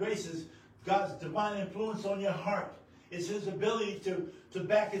of God. Grace is God's divine influence on your heart. It's His ability to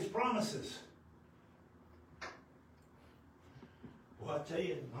back His promises. Well, I tell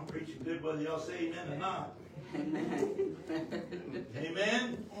you, I'm preaching good whether y'all say amen or not. Amen.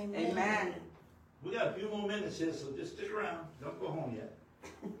 Amen? Amen. We got a few more minutes here, so just stick around. Don't go home yet.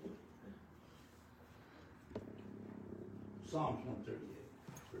 Psalms 138,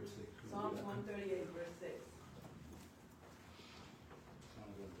 verse 6. Psalms 138, verse 6.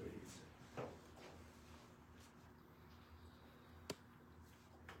 Psalms 138.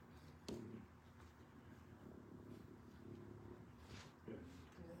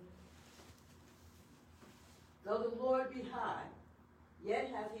 Though the Lord be high,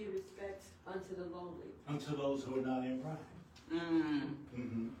 yet hath He respect unto the lowly. Unto those who are not in pride.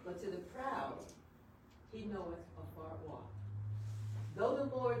 Mm-hmm. But to the proud He knoweth afar off. Though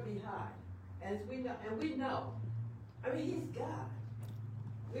the Lord be high, as we know, He's God.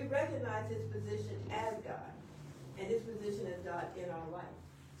 We recognize His position as God, and His position as God in our life.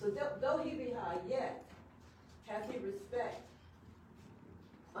 So though He be high, yet hath He respect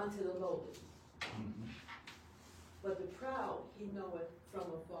unto the lowly. Mm-hmm. But the proud He knoweth from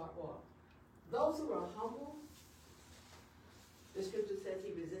afar off. Those who are humble, the scripture says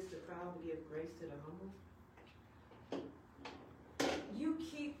He resists the proud and gives grace to the humble.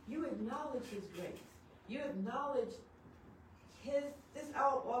 You acknowledge His grace. You acknowledge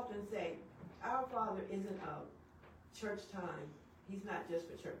I'll often say, our Father isn't a church time. He's not just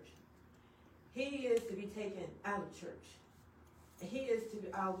for church. He is to be taken out of church.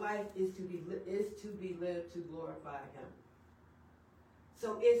 Our life is to be lived to glorify Him.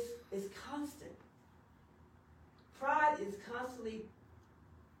 So it's constant. Pride is constantly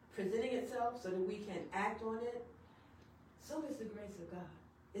presenting itself so that we can act on it. So is the grace of God.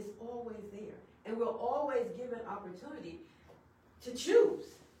 It's always there. And we're always given opportunity to choose.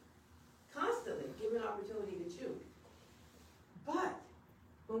 Constantly given opportunity to choose. But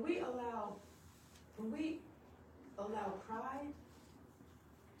when we allow pride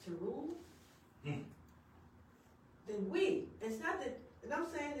to rule, then it's not that, and I'm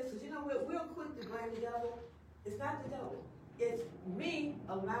saying this because we're quick to blame the devil. It's not the devil. It's me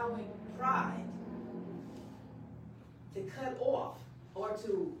allowing pride to cut off or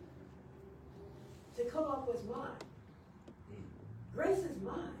to come up was mine. Grace is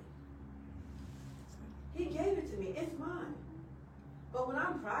mine. He gave it to me. It's mine. But when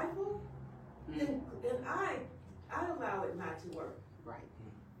I'm prideful, then I allow it not to work. Right.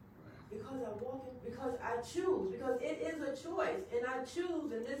 Because I walk in, because I choose, because it is a choice, and I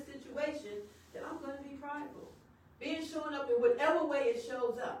choose in this situation that I'm going to be prideful. Being shown up in whatever way it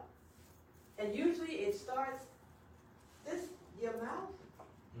shows up. And usually it starts, your mouth.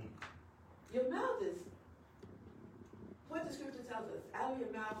 Your mouth is, what the scripture tells us, out of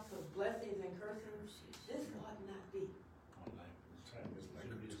your mouth comes blessings and cursings. This ought not be.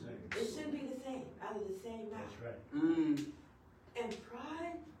 It shouldn't be the same, out of the same mouth. That's right. And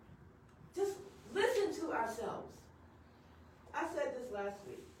pride, just listen to ourselves. I said this last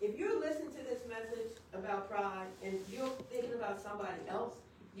week. If you're listening to this message about pride and you're thinking about somebody else,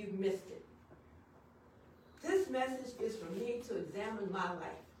 you've missed it. This message is for me to examine my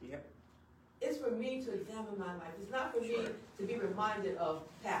life. Yep. It's for me to examine my life. It's not for me to be reminded of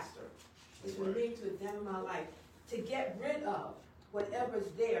pastor. It's for me to examine my life, to get rid of whatever's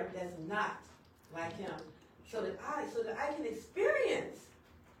there that's not like him, so that I can experience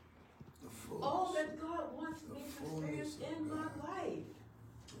The fullness. all that God wants me The to experience fullness of in my God. life.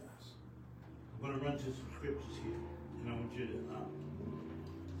 Yes. I'm going to run through some scriptures here, and I want you to,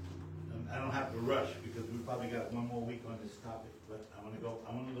 I don't have to rush because we probably got one more week on this topic, but I want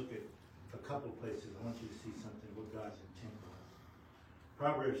to look at a couple of places. I want you to see something, what God's intent was.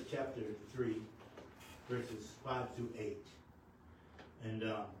 Proverbs chapter 3, verses 5 through 8. And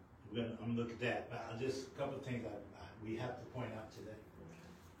I'm going to look at that, but just a couple of things we have to point out today.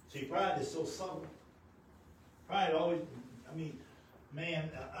 See, pride is so subtle. Pride always,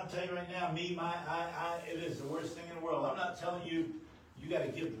 man, I'll tell you right now, it is the worst thing in the world. I'm not telling you, you got to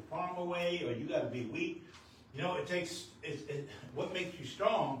give the farm away or you got to be weak. You know, what makes you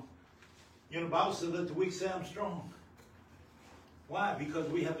strong, the Bible says, let the weak say I'm strong. Why? Because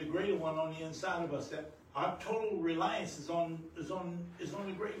we have the greater one on the inside of us. That our total reliance is on the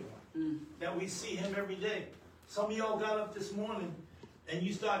greater one. That we see him every day. Some of y'all got up this morning and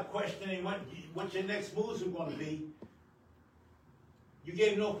you start questioning what your next moves are going to be. You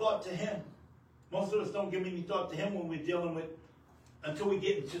gave no thought to him. Most of us don't give any thought to him when we're dealing with, until we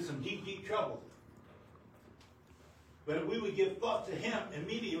get into some deep, deep trouble. But if we would give thought to him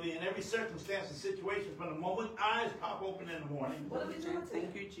immediately in every circumstance and situation, from the moment eyes pop open in the morning. What are we doing today?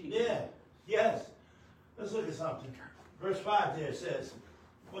 Thank you, Jesus. Yeah, yes. Let's look at something. Verse 5 there says,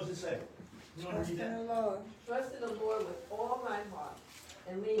 what's it say? You want to read that? Lord. Trust in the Lord with all thy heart,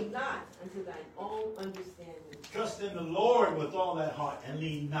 and lean not unto thine own understanding. Trust in the Lord with all that heart and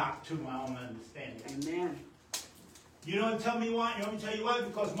lean not to my own understanding. Amen. You don't tell me why? You want me to tell you why?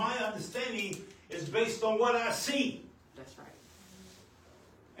 Because my understanding is based on what I see. That's right.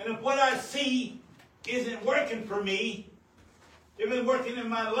 And if what I see isn't working for me, if it's working in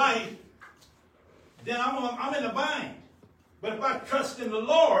my life, then I'm in a bind. But if I trust in the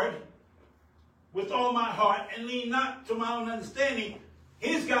Lord with all my heart and lean not to my own understanding,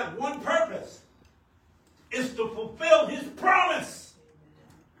 he's got one purpose. It's to fulfill his promise.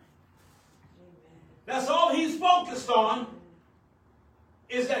 That's all he's focused on,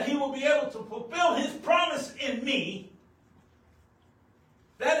 is that he will be able to fulfill his promise in me.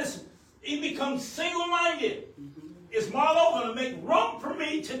 That is, he becomes single-minded. Is Marlo going to make room for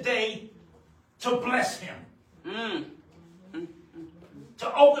me today to bless him?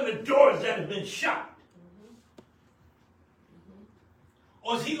 To open the doors that have been shut?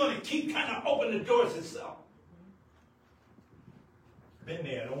 Or is he going to keep trying to open the doors himself? Been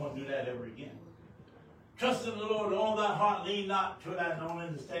there. I don't want to do that ever again. Trust in the Lord with all thy heart, lean not to thine own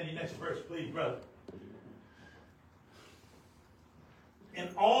understanding. Next verse, please, brother. In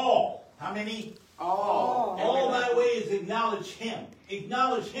all, how many? All thy ways acknowledge him.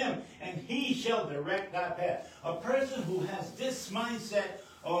 Acknowledge him, and he shall direct thy path. A person who has this mindset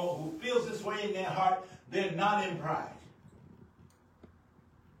or who feels this way in their heart, they're not in pride.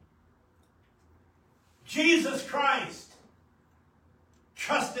 Jesus Christ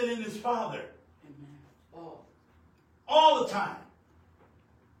trusted in his Father. All the time.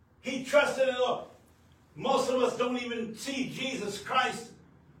 He trusted in the Lord. Most of us don't even see Jesus Christ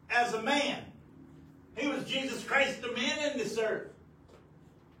as a man. He was Jesus Christ, the man in this earth.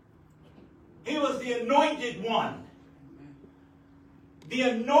 He was the anointed one. The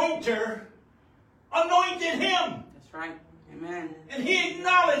anointer anointed him. That's right. Amen. And he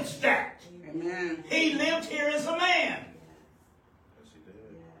acknowledged that. Amen. He lived here as a man. Yes, he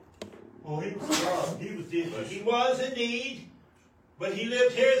did. Oh, he was indeed, but he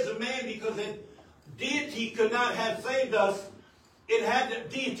lived here as a man because deity could not have saved us It had the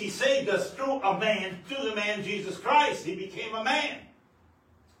deity saved us through a man, through the man Jesus Christ. He became a man.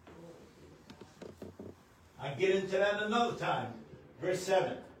 I get into that another time. Verse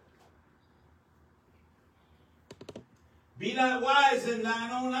 7. Be not wise in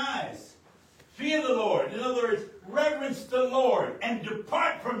thine own eyes. Fear the Lord. In other words, reverence the Lord and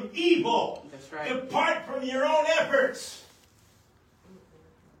depart from evil. That's right. Depart from your own efforts.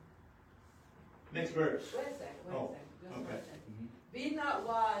 Next verse. Wait a second, just Okay. one second. Be not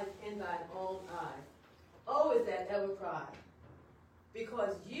wise in thine own eyes. Oh, is that ever pride?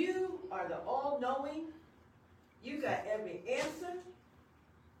 Because you are the all-knowing. You got every answer.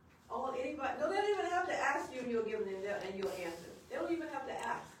 All anybody, no, they don't even have to ask you and you'll give them and you'll answer. They don't even have to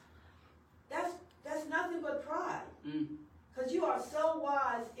ask. That's nothing but pride. Because you are so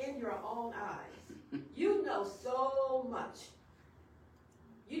wise in your own eyes. You know so much.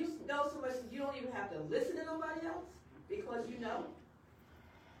 You know so much you don't even have to listen to nobody else because you know.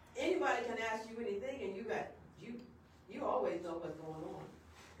 Anybody can ask you anything and you always know what's going on.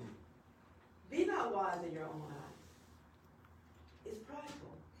 Be not wise in your own eyes. It's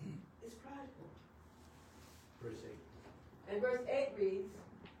prideful. It's prideful. Verse 8. And verse 8 reads,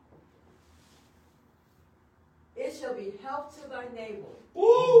 it shall be health to thy navel,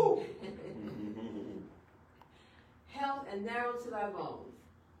 Woo! health and marrow to thy bones.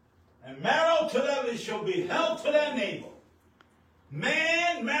 And marrow to them it shall be health to thy navel.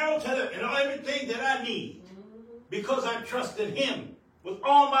 Man, marrow to them, and everything that I need. Because I trusted him with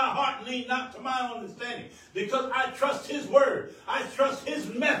all my heart and lean not to my own understanding. Because I trust his word. I trust his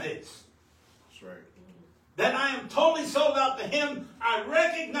methods. That's right. That I am totally sold out to him. I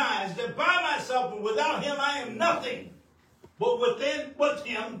recognize that by myself and without him I am nothing. But with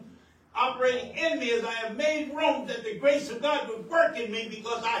him operating in me as I have made room that the grace of God would work in me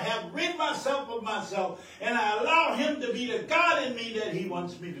because I have rid myself of myself and I allow him to be the God in me that he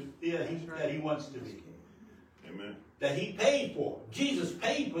wants me to that he wants to be. Amen. That he paid for. Jesus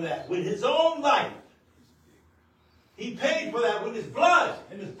paid for that with his own life. He paid for that with his blood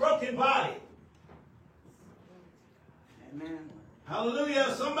and his broken body. Amen.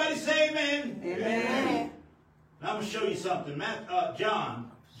 Hallelujah. Somebody say amen. Amen. Now I'm going to show you something.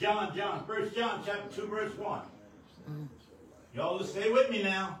 John, 1 John chapter 2 verse 1. Y'all just stay with me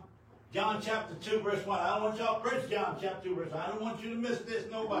now. John chapter 2 verse 1. I don't want y'all 1 John chapter 2 verse 1. I don't want you to miss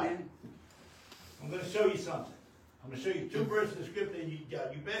this, nobody. Amen. I'm going to show you something. I'm going to show you 2 verses of scripture and you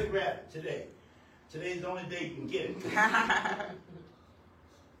better grab it today. Today's the only day you can get it.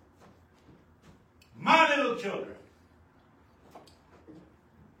 My little children.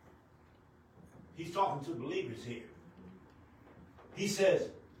 He's talking to believers here. He says,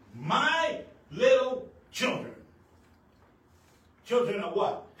 my little children. Children are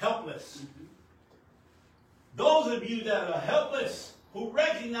what? Helpless. Those of you that are helpless, who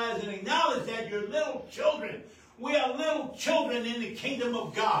recognize and acknowledge that you're little children. We are little children in the kingdom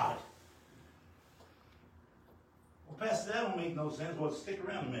of God. Well, Pastor, that don't make no sense. Well, stick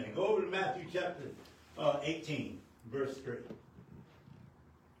around a minute. Go over to Matthew chapter 18, verse 3.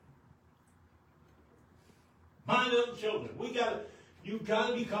 My little children. You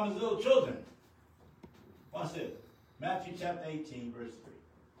gotta become as little children. Watch this. Matthew chapter 18, verse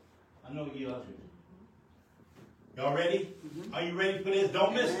 3. I know you love it. Y'all ready? Are you ready for this?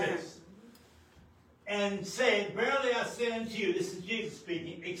 Don't miss this. And said, verily I say unto you, this is Jesus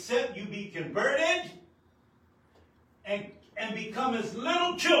speaking, except you be converted and become as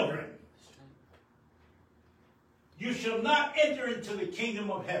little children, you shall not enter into the kingdom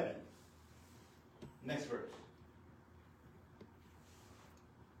of heaven. Next verse.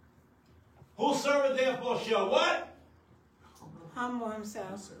 Whosoever therefore shall what? Humble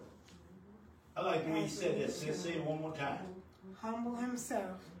himself. I like the way he said this. Let's say it one more time. Humble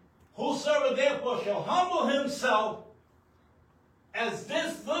himself. Whosoever therefore shall humble himself as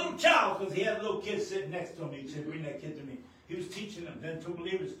this little child, because he had a little kid sitting next to him. He said, bring that kid to me. He was teaching them, then to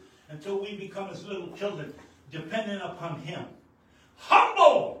believers, until we become as little children, dependent upon him.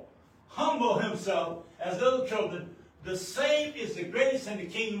 Humble himself as little children. The same is the greatest in the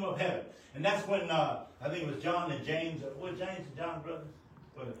kingdom of heaven. And that's when, I think it was John and James, what James and John brothers?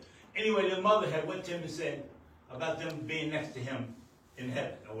 But anyway, their mother had went to him and said about them being next to him in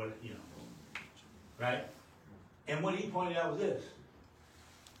heaven, or what, right? And what he pointed out was this.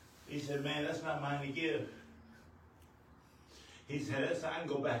 He said, man, that's not mine to give. He said, I can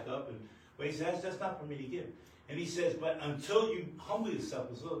go back up. But he said, that's not for me to give. And he says, but until you humble yourself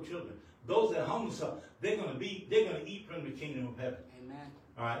as little children, those that humble themselves, they're going to eat from the kingdom of heaven. Amen.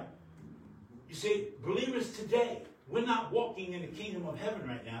 All right? You see, believers today, we're not walking in the kingdom of heaven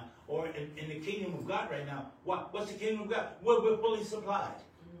right now, or in the kingdom of God right now. What's the kingdom of God? Where we're fully supplied.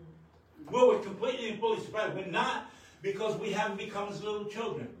 Where we're completely and fully supplied. We're not, because we haven't become as little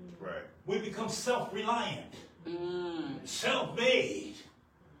children. Right. We become self-reliant. Self-made.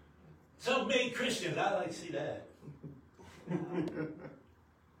 Self-made Christians. I like to see that. Amen?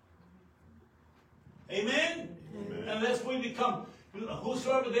 Amen. Unless we become,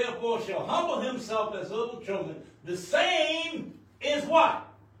 whosoever therefore shall humble himself as little children, the same is what?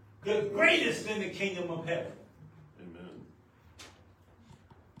 The greatest in the kingdom of heaven. Amen.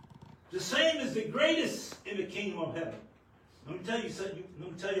 The same is the greatest in the kingdom of heaven. Let me tell you something.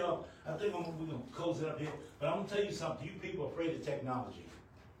 Let me tell y'all. I think we're going to close it up here. But I'm going to tell you something. You people are afraid of technology.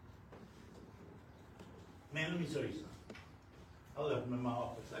 Man, let me tell you something. I left them in my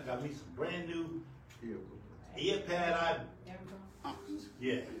office. I got me some brand new earpad.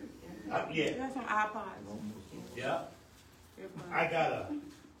 Yeah. Yeah. That's some iPods. Yeah. I got a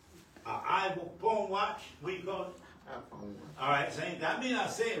iPhone watch. What do you call it? iPhone. All right. Same. I may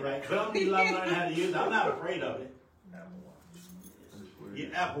not say it right, but I'm going to learn how to use it. I'm not afraid of it. Yeah,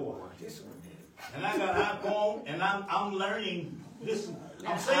 Apple Watch. And I got an iPhone, and I'm learning this.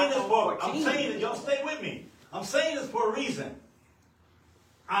 I'm saying this for, y'all stay with me. I'm saying this for a reason.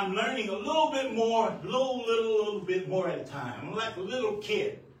 I'm learning a little bit more, little bit more at a time. I'm like a little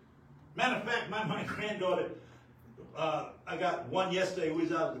kid. Matter of fact, my granddaughter, I got one yesterday. We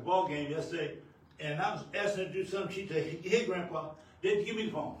was out at the ball game yesterday, and I was asking her to do something. She said, "Hey, Grandpa, didn't give me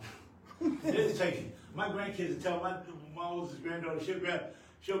the phone." Didn't take it. My grandkids would tell my oldest granddaughter,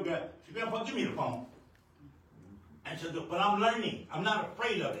 Grandpa, give me the phone. And she said, but I'm learning. I'm not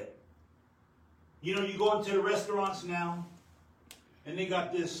afraid of it. You know, you go into the restaurants now, and they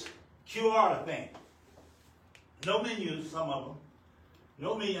got this QR thing. No menus, some of them.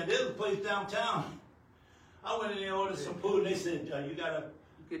 No menu. There's a place downtown. I went in there and ordered some food, and they said, you got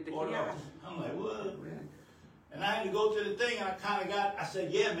to order up. I'm like, what? And I had to go to the thing, and I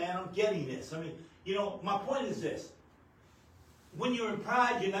said, yeah, man, I'm getting this. I mean, you know, my point is this. When you're in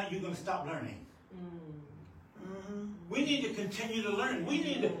pride, you're going to stop learning. We need to continue to learn. We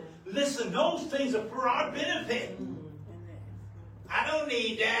need to listen. Those things are for our benefit. I don't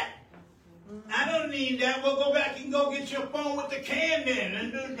need that. I don't need that. Well, go back and go get your phone with the can in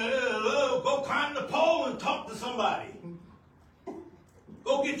and go climb the pole and talk to somebody.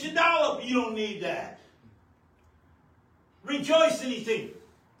 Go get your dollar if you don't need that. Rejoice in anything.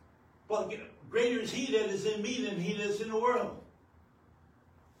 Well, greater is he that is in me than he that is in the world.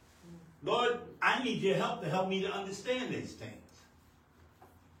 Lord, I need your help to help me to understand these things.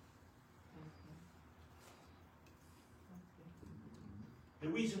 The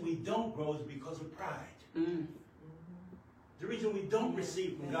reason we don't grow is because of pride. The reason we don't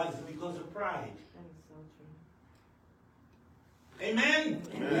receive from God is because of pride. Amen?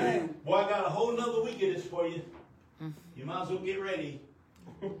 Amen. Boy, I got a whole nother week of this for you. You might as well get ready.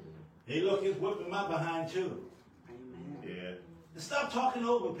 Hey, look, it's whipping my behind too. Yeah. Stop talking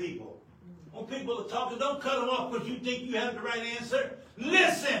over people. When people are talking, don't cut them off because you think you have the right answer.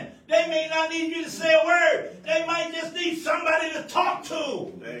 Listen, they may not need you to say a word. They might just need somebody to talk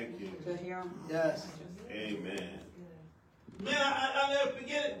to. Thank you. Yes. Amen. Man, I'll never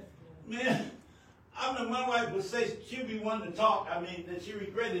forget it. Man, I mean, my wife would say she'd be wanting to talk. I mean, that she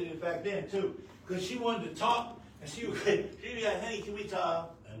regretted it back then too. Because she wanted to talk, and she'd be like, hey, can we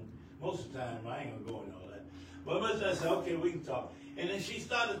talk? And most of the time, I ain't going to go into all that. But most of the time, I said, okay, we can talk. And then she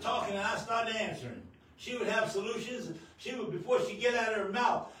started talking, and I started answering. She would have solutions. She would, before she get out of her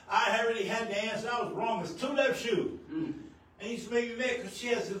mouth, I already had the answer. I was wrong as 2 left shoes. And he used to make me mad because she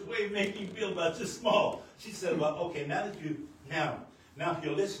has this way of making me feel about this small. She said, well, okay, now if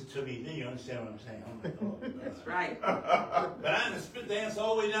you'll listen to me, then you understand what I'm saying. I'm like, oh, God. That's right. But I didn't spit the answer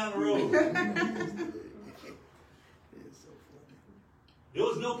all the way down the road. It's so funny. There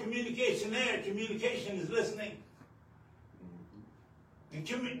was no communication there. Communication is listening. And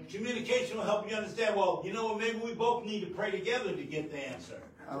communication will help you understand, well, you know what, maybe we both need to pray together to get the answer.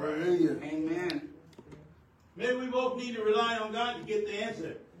 Hallelujah. Amen. Maybe we both need to rely on God to get the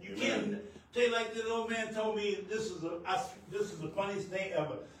answer. You can't tell you like this old man told me, this is the funniest thing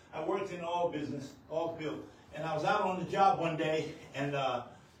ever. I worked in the oil business, oil field, and I was out on the job one day, and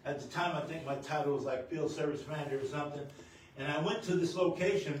at the time I think my title was like field service manager or something, and I went to this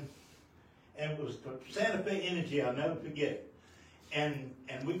location, and it was Santa Fe Energy, I'll never forget it. And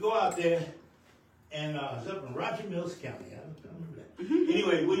we go out there, and it's up in Roger Mills County. I don't remember that.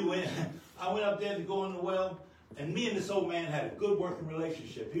 Anyway, I went up there to go in the well, and me and this old man had a good working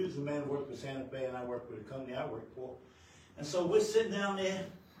relationship. He was the man who worked for Santa Fe, and I worked for the company I worked for. And so we're sitting down there,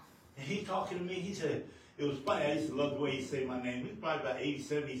 and he talking to me. He said, It was funny. I used to love the way he said my name. He's probably about 80,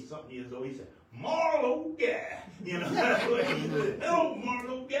 70 something years old. He said, Marlo Guy. You know, that's what he said. Hello,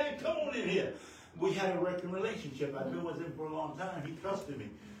 Marlo Guy. Come on in here. We had a working relationship. I've been with him for a long time. He trusted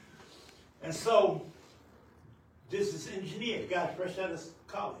me. And so, this is engineer, guy fresh out of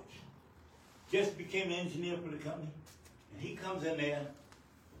college. Just became an engineer for the company. And he comes in there.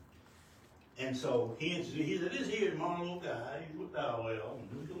 And so he said, this here is Marlo Guy. He's with Well. We're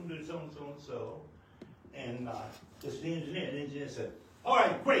going to do so and so and so. And this is the engineer. The engineer said, all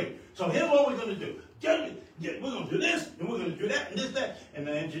right, great. So here's what we're going to do. We're going to do this, and we're going to do that, and this, that. And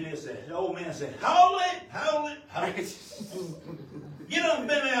the engineer said, the old man said, hold it. You done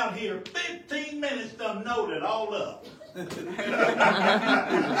been out here 15 minutes, done knowed it all up. Boy,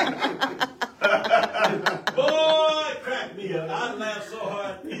 it cracked me up. I laughed so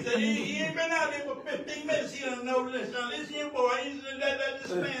hard. He said, he ain't been out here for 15 minutes. He done know this. Now, this here boy, he's this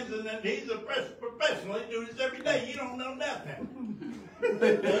man's, and he's a professional. He do this every day. You don't know nothing.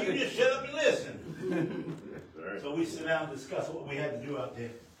 You just shut up and listen. So we sit down and discuss what we had to do out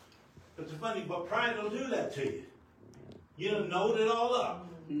there. But it's funny, but pride don't do that to you. You don't know it all up.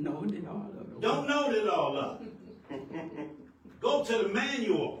 Know it all up. Don't know it all up. Go to the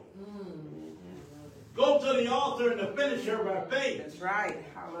manual. Go to the author and the finisher of our faith. That's right.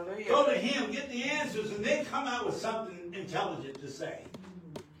 Hallelujah. Go to him, get the answers, and then come out with something intelligent to say.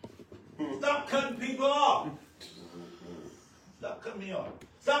 Stop cutting people off. Stop cutting me off.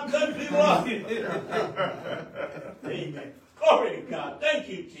 Stop cutting people off. Amen. Glory to God. Thank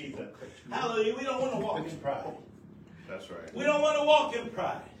you, Jesus. Hallelujah. We don't want to walk in pride. That's right. We don't want to walk in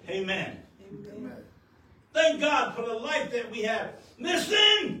pride. Amen. Amen. Thank God for the life that we have.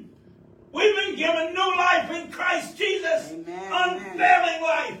 Listen, we've been given new life in Christ Jesus. Amen. Unfailing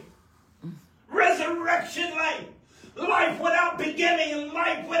life. Resurrection life. Life without beginning and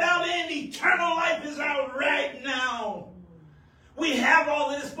life without end. Eternal life is out right now. We have all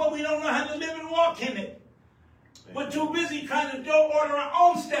this, but we don't know how to live and walk in it. We're too busy trying to order our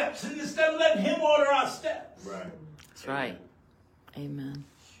own steps instead of letting him order our steps. Right. That's right. Amen.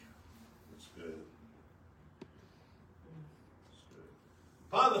 That's good. That's good.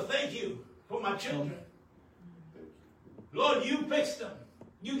 Father, thank you for my children. Thank you. Lord, you fixed them.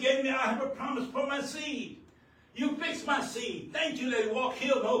 You gave me, I have a promise for my seed. You fixed my seed. Thank you that they walk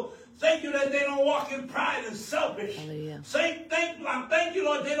healed. No, thank you that they don't walk in pride and selfish. Hallelujah. Thank you,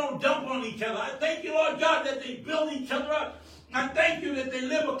 Lord, they don't dump on each other. I thank you, Lord God, that they build each other up. I thank you that they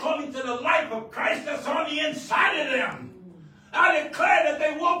live according to the life of Christ that's on the inside of them. I declare that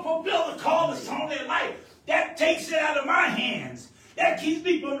they will fulfill the call that's on their life. That takes it out of my hands. That keeps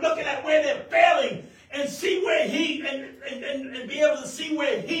me from looking at where they're failing and see where and be able to see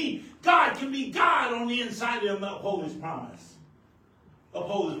where God can be God on the inside of them and uphold his promise.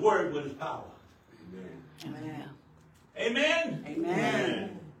 Uphold his word with his power. Amen. Amen?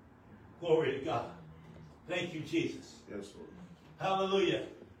 Amen. Glory to God. Thank you, Jesus. Yes, Lord. Hallelujah.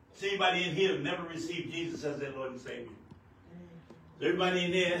 Is anybody in here who never received Jesus as their Lord and Savior? Is everybody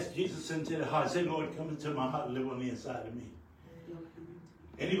in there ask Jesus into their heart? Say, Lord, come into my heart and live on the inside of me.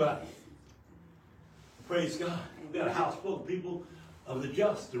 Anybody? Praise God. We've got a house full of people of the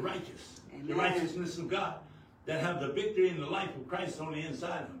just, the righteous, the righteousness of God that have the victory and the life of Christ on the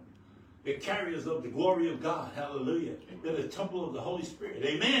inside of them. They're carriers of the glory of God. Hallelujah. They're the temple of the Holy Spirit.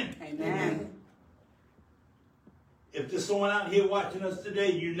 Amen. Amen. If there's someone out here watching us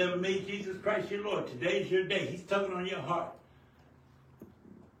today, you never made Jesus Christ your Lord, today's your day. He's tugging on your heart.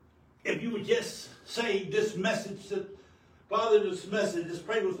 If you would just say this message, Father, this message, just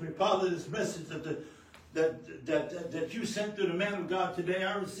pray with me, Father, this message that you sent through the man of God today,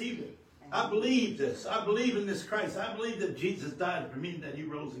 I receive it. I believe this. I believe in this Christ. I believe that Jesus died for me and that he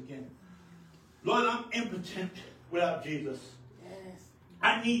rose again. Lord, I'm impotent without Jesus. Yes.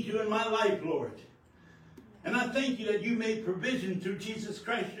 I need you in my life, Lord. And I thank you that you made provision through Jesus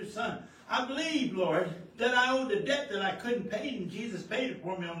Christ, your Son. I believe, Lord, that I owed a debt that I couldn't pay, and Jesus paid it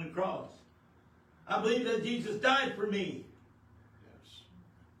for me on the cross. I believe that Jesus died for me. Yes.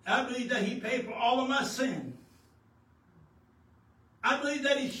 I believe that he paid for all of my sin. I believe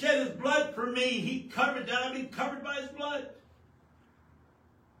that he shed his blood for me. He covered that. I've been covered by his blood.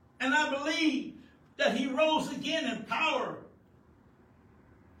 And I believe that he rose again in power,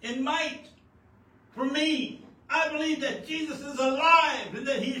 in might for me. I believe that Jesus is alive and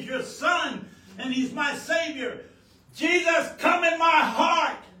that he is your Son and he's my Savior. Jesus, come in my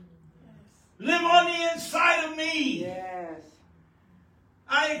heart. Live on the inside of me. Yes.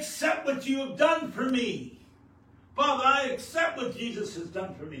 I accept what you have done for me. Father, I accept what Jesus has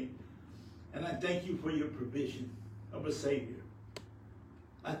done for me. And I thank you for your provision of a Savior.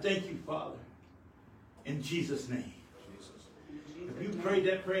 I thank you, Father. In Jesus' name. Jesus. If you prayed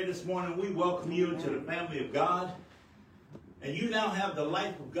that prayer this morning, we welcome you into the family of God. And you now have the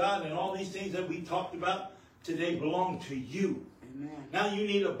life of God, and all these things that we talked about today belong to you. Amen. Now you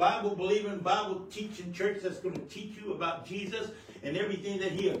need a Bible-believing, Bible-teaching church that's going to teach you about Jesus and everything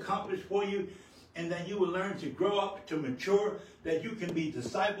that he accomplished for you, and that you will learn to grow up, to mature, that you can be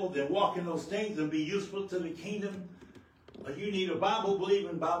discipled and walk in those things and be useful to the kingdom. But you need a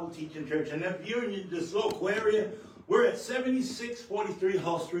Bible-believing, Bible-teaching church. And if you're in this local area, we're at 7643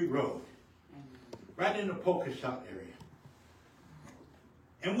 Hall Street Road, right in the Polka Shop area.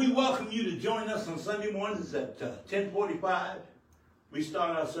 And we welcome you to join us on Sunday mornings at 10:45. We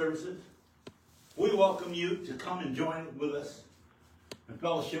start our services. We welcome you to come and join with us and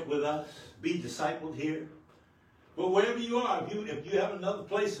fellowship with us, be discipled here. But wherever you are, if you have another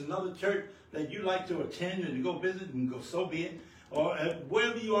place, another church that you like to attend and to go visit, and go, so be it. Or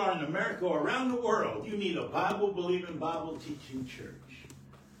wherever you are in America or around the world, you need a Bible-believing, Bible-teaching church.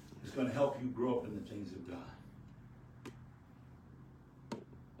 It's going to help you grow up in the things of God.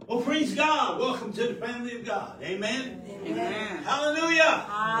 Well, praise God. Welcome to the family of God. Amen. Amen. Hallelujah.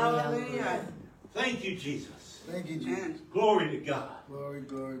 Hallelujah. Thank you, Jesus. Thank you, Jesus. Amen. Glory to God. Glory,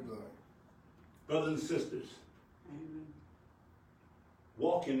 glory, glory. Brothers and sisters, Amen.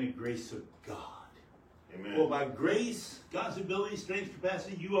 walk in the grace of God. Amen. For by grace, God's ability, strength,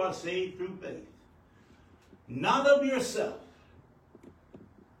 capacity, you are saved through faith. Not of yourself.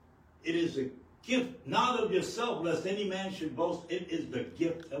 It is a gift, not of yourself, lest any man should boast. It is the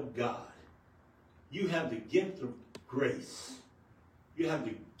gift of God. You have the gift of grace. You have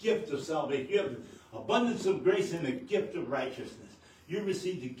the gift of salvation. You have the abundance of grace and the gift of righteousness. You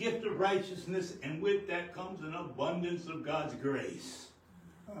receive the gift of righteousness, and with that comes an abundance of God's grace.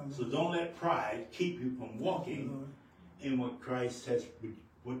 So don't let pride keep you from walking in what Christ has,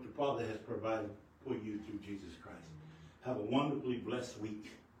 what the Father has provided for you through Jesus Christ. Have a wonderfully blessed week.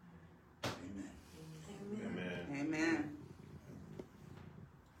 Amen. Amen. Amen.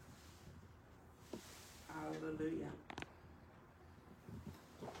 Hallelujah.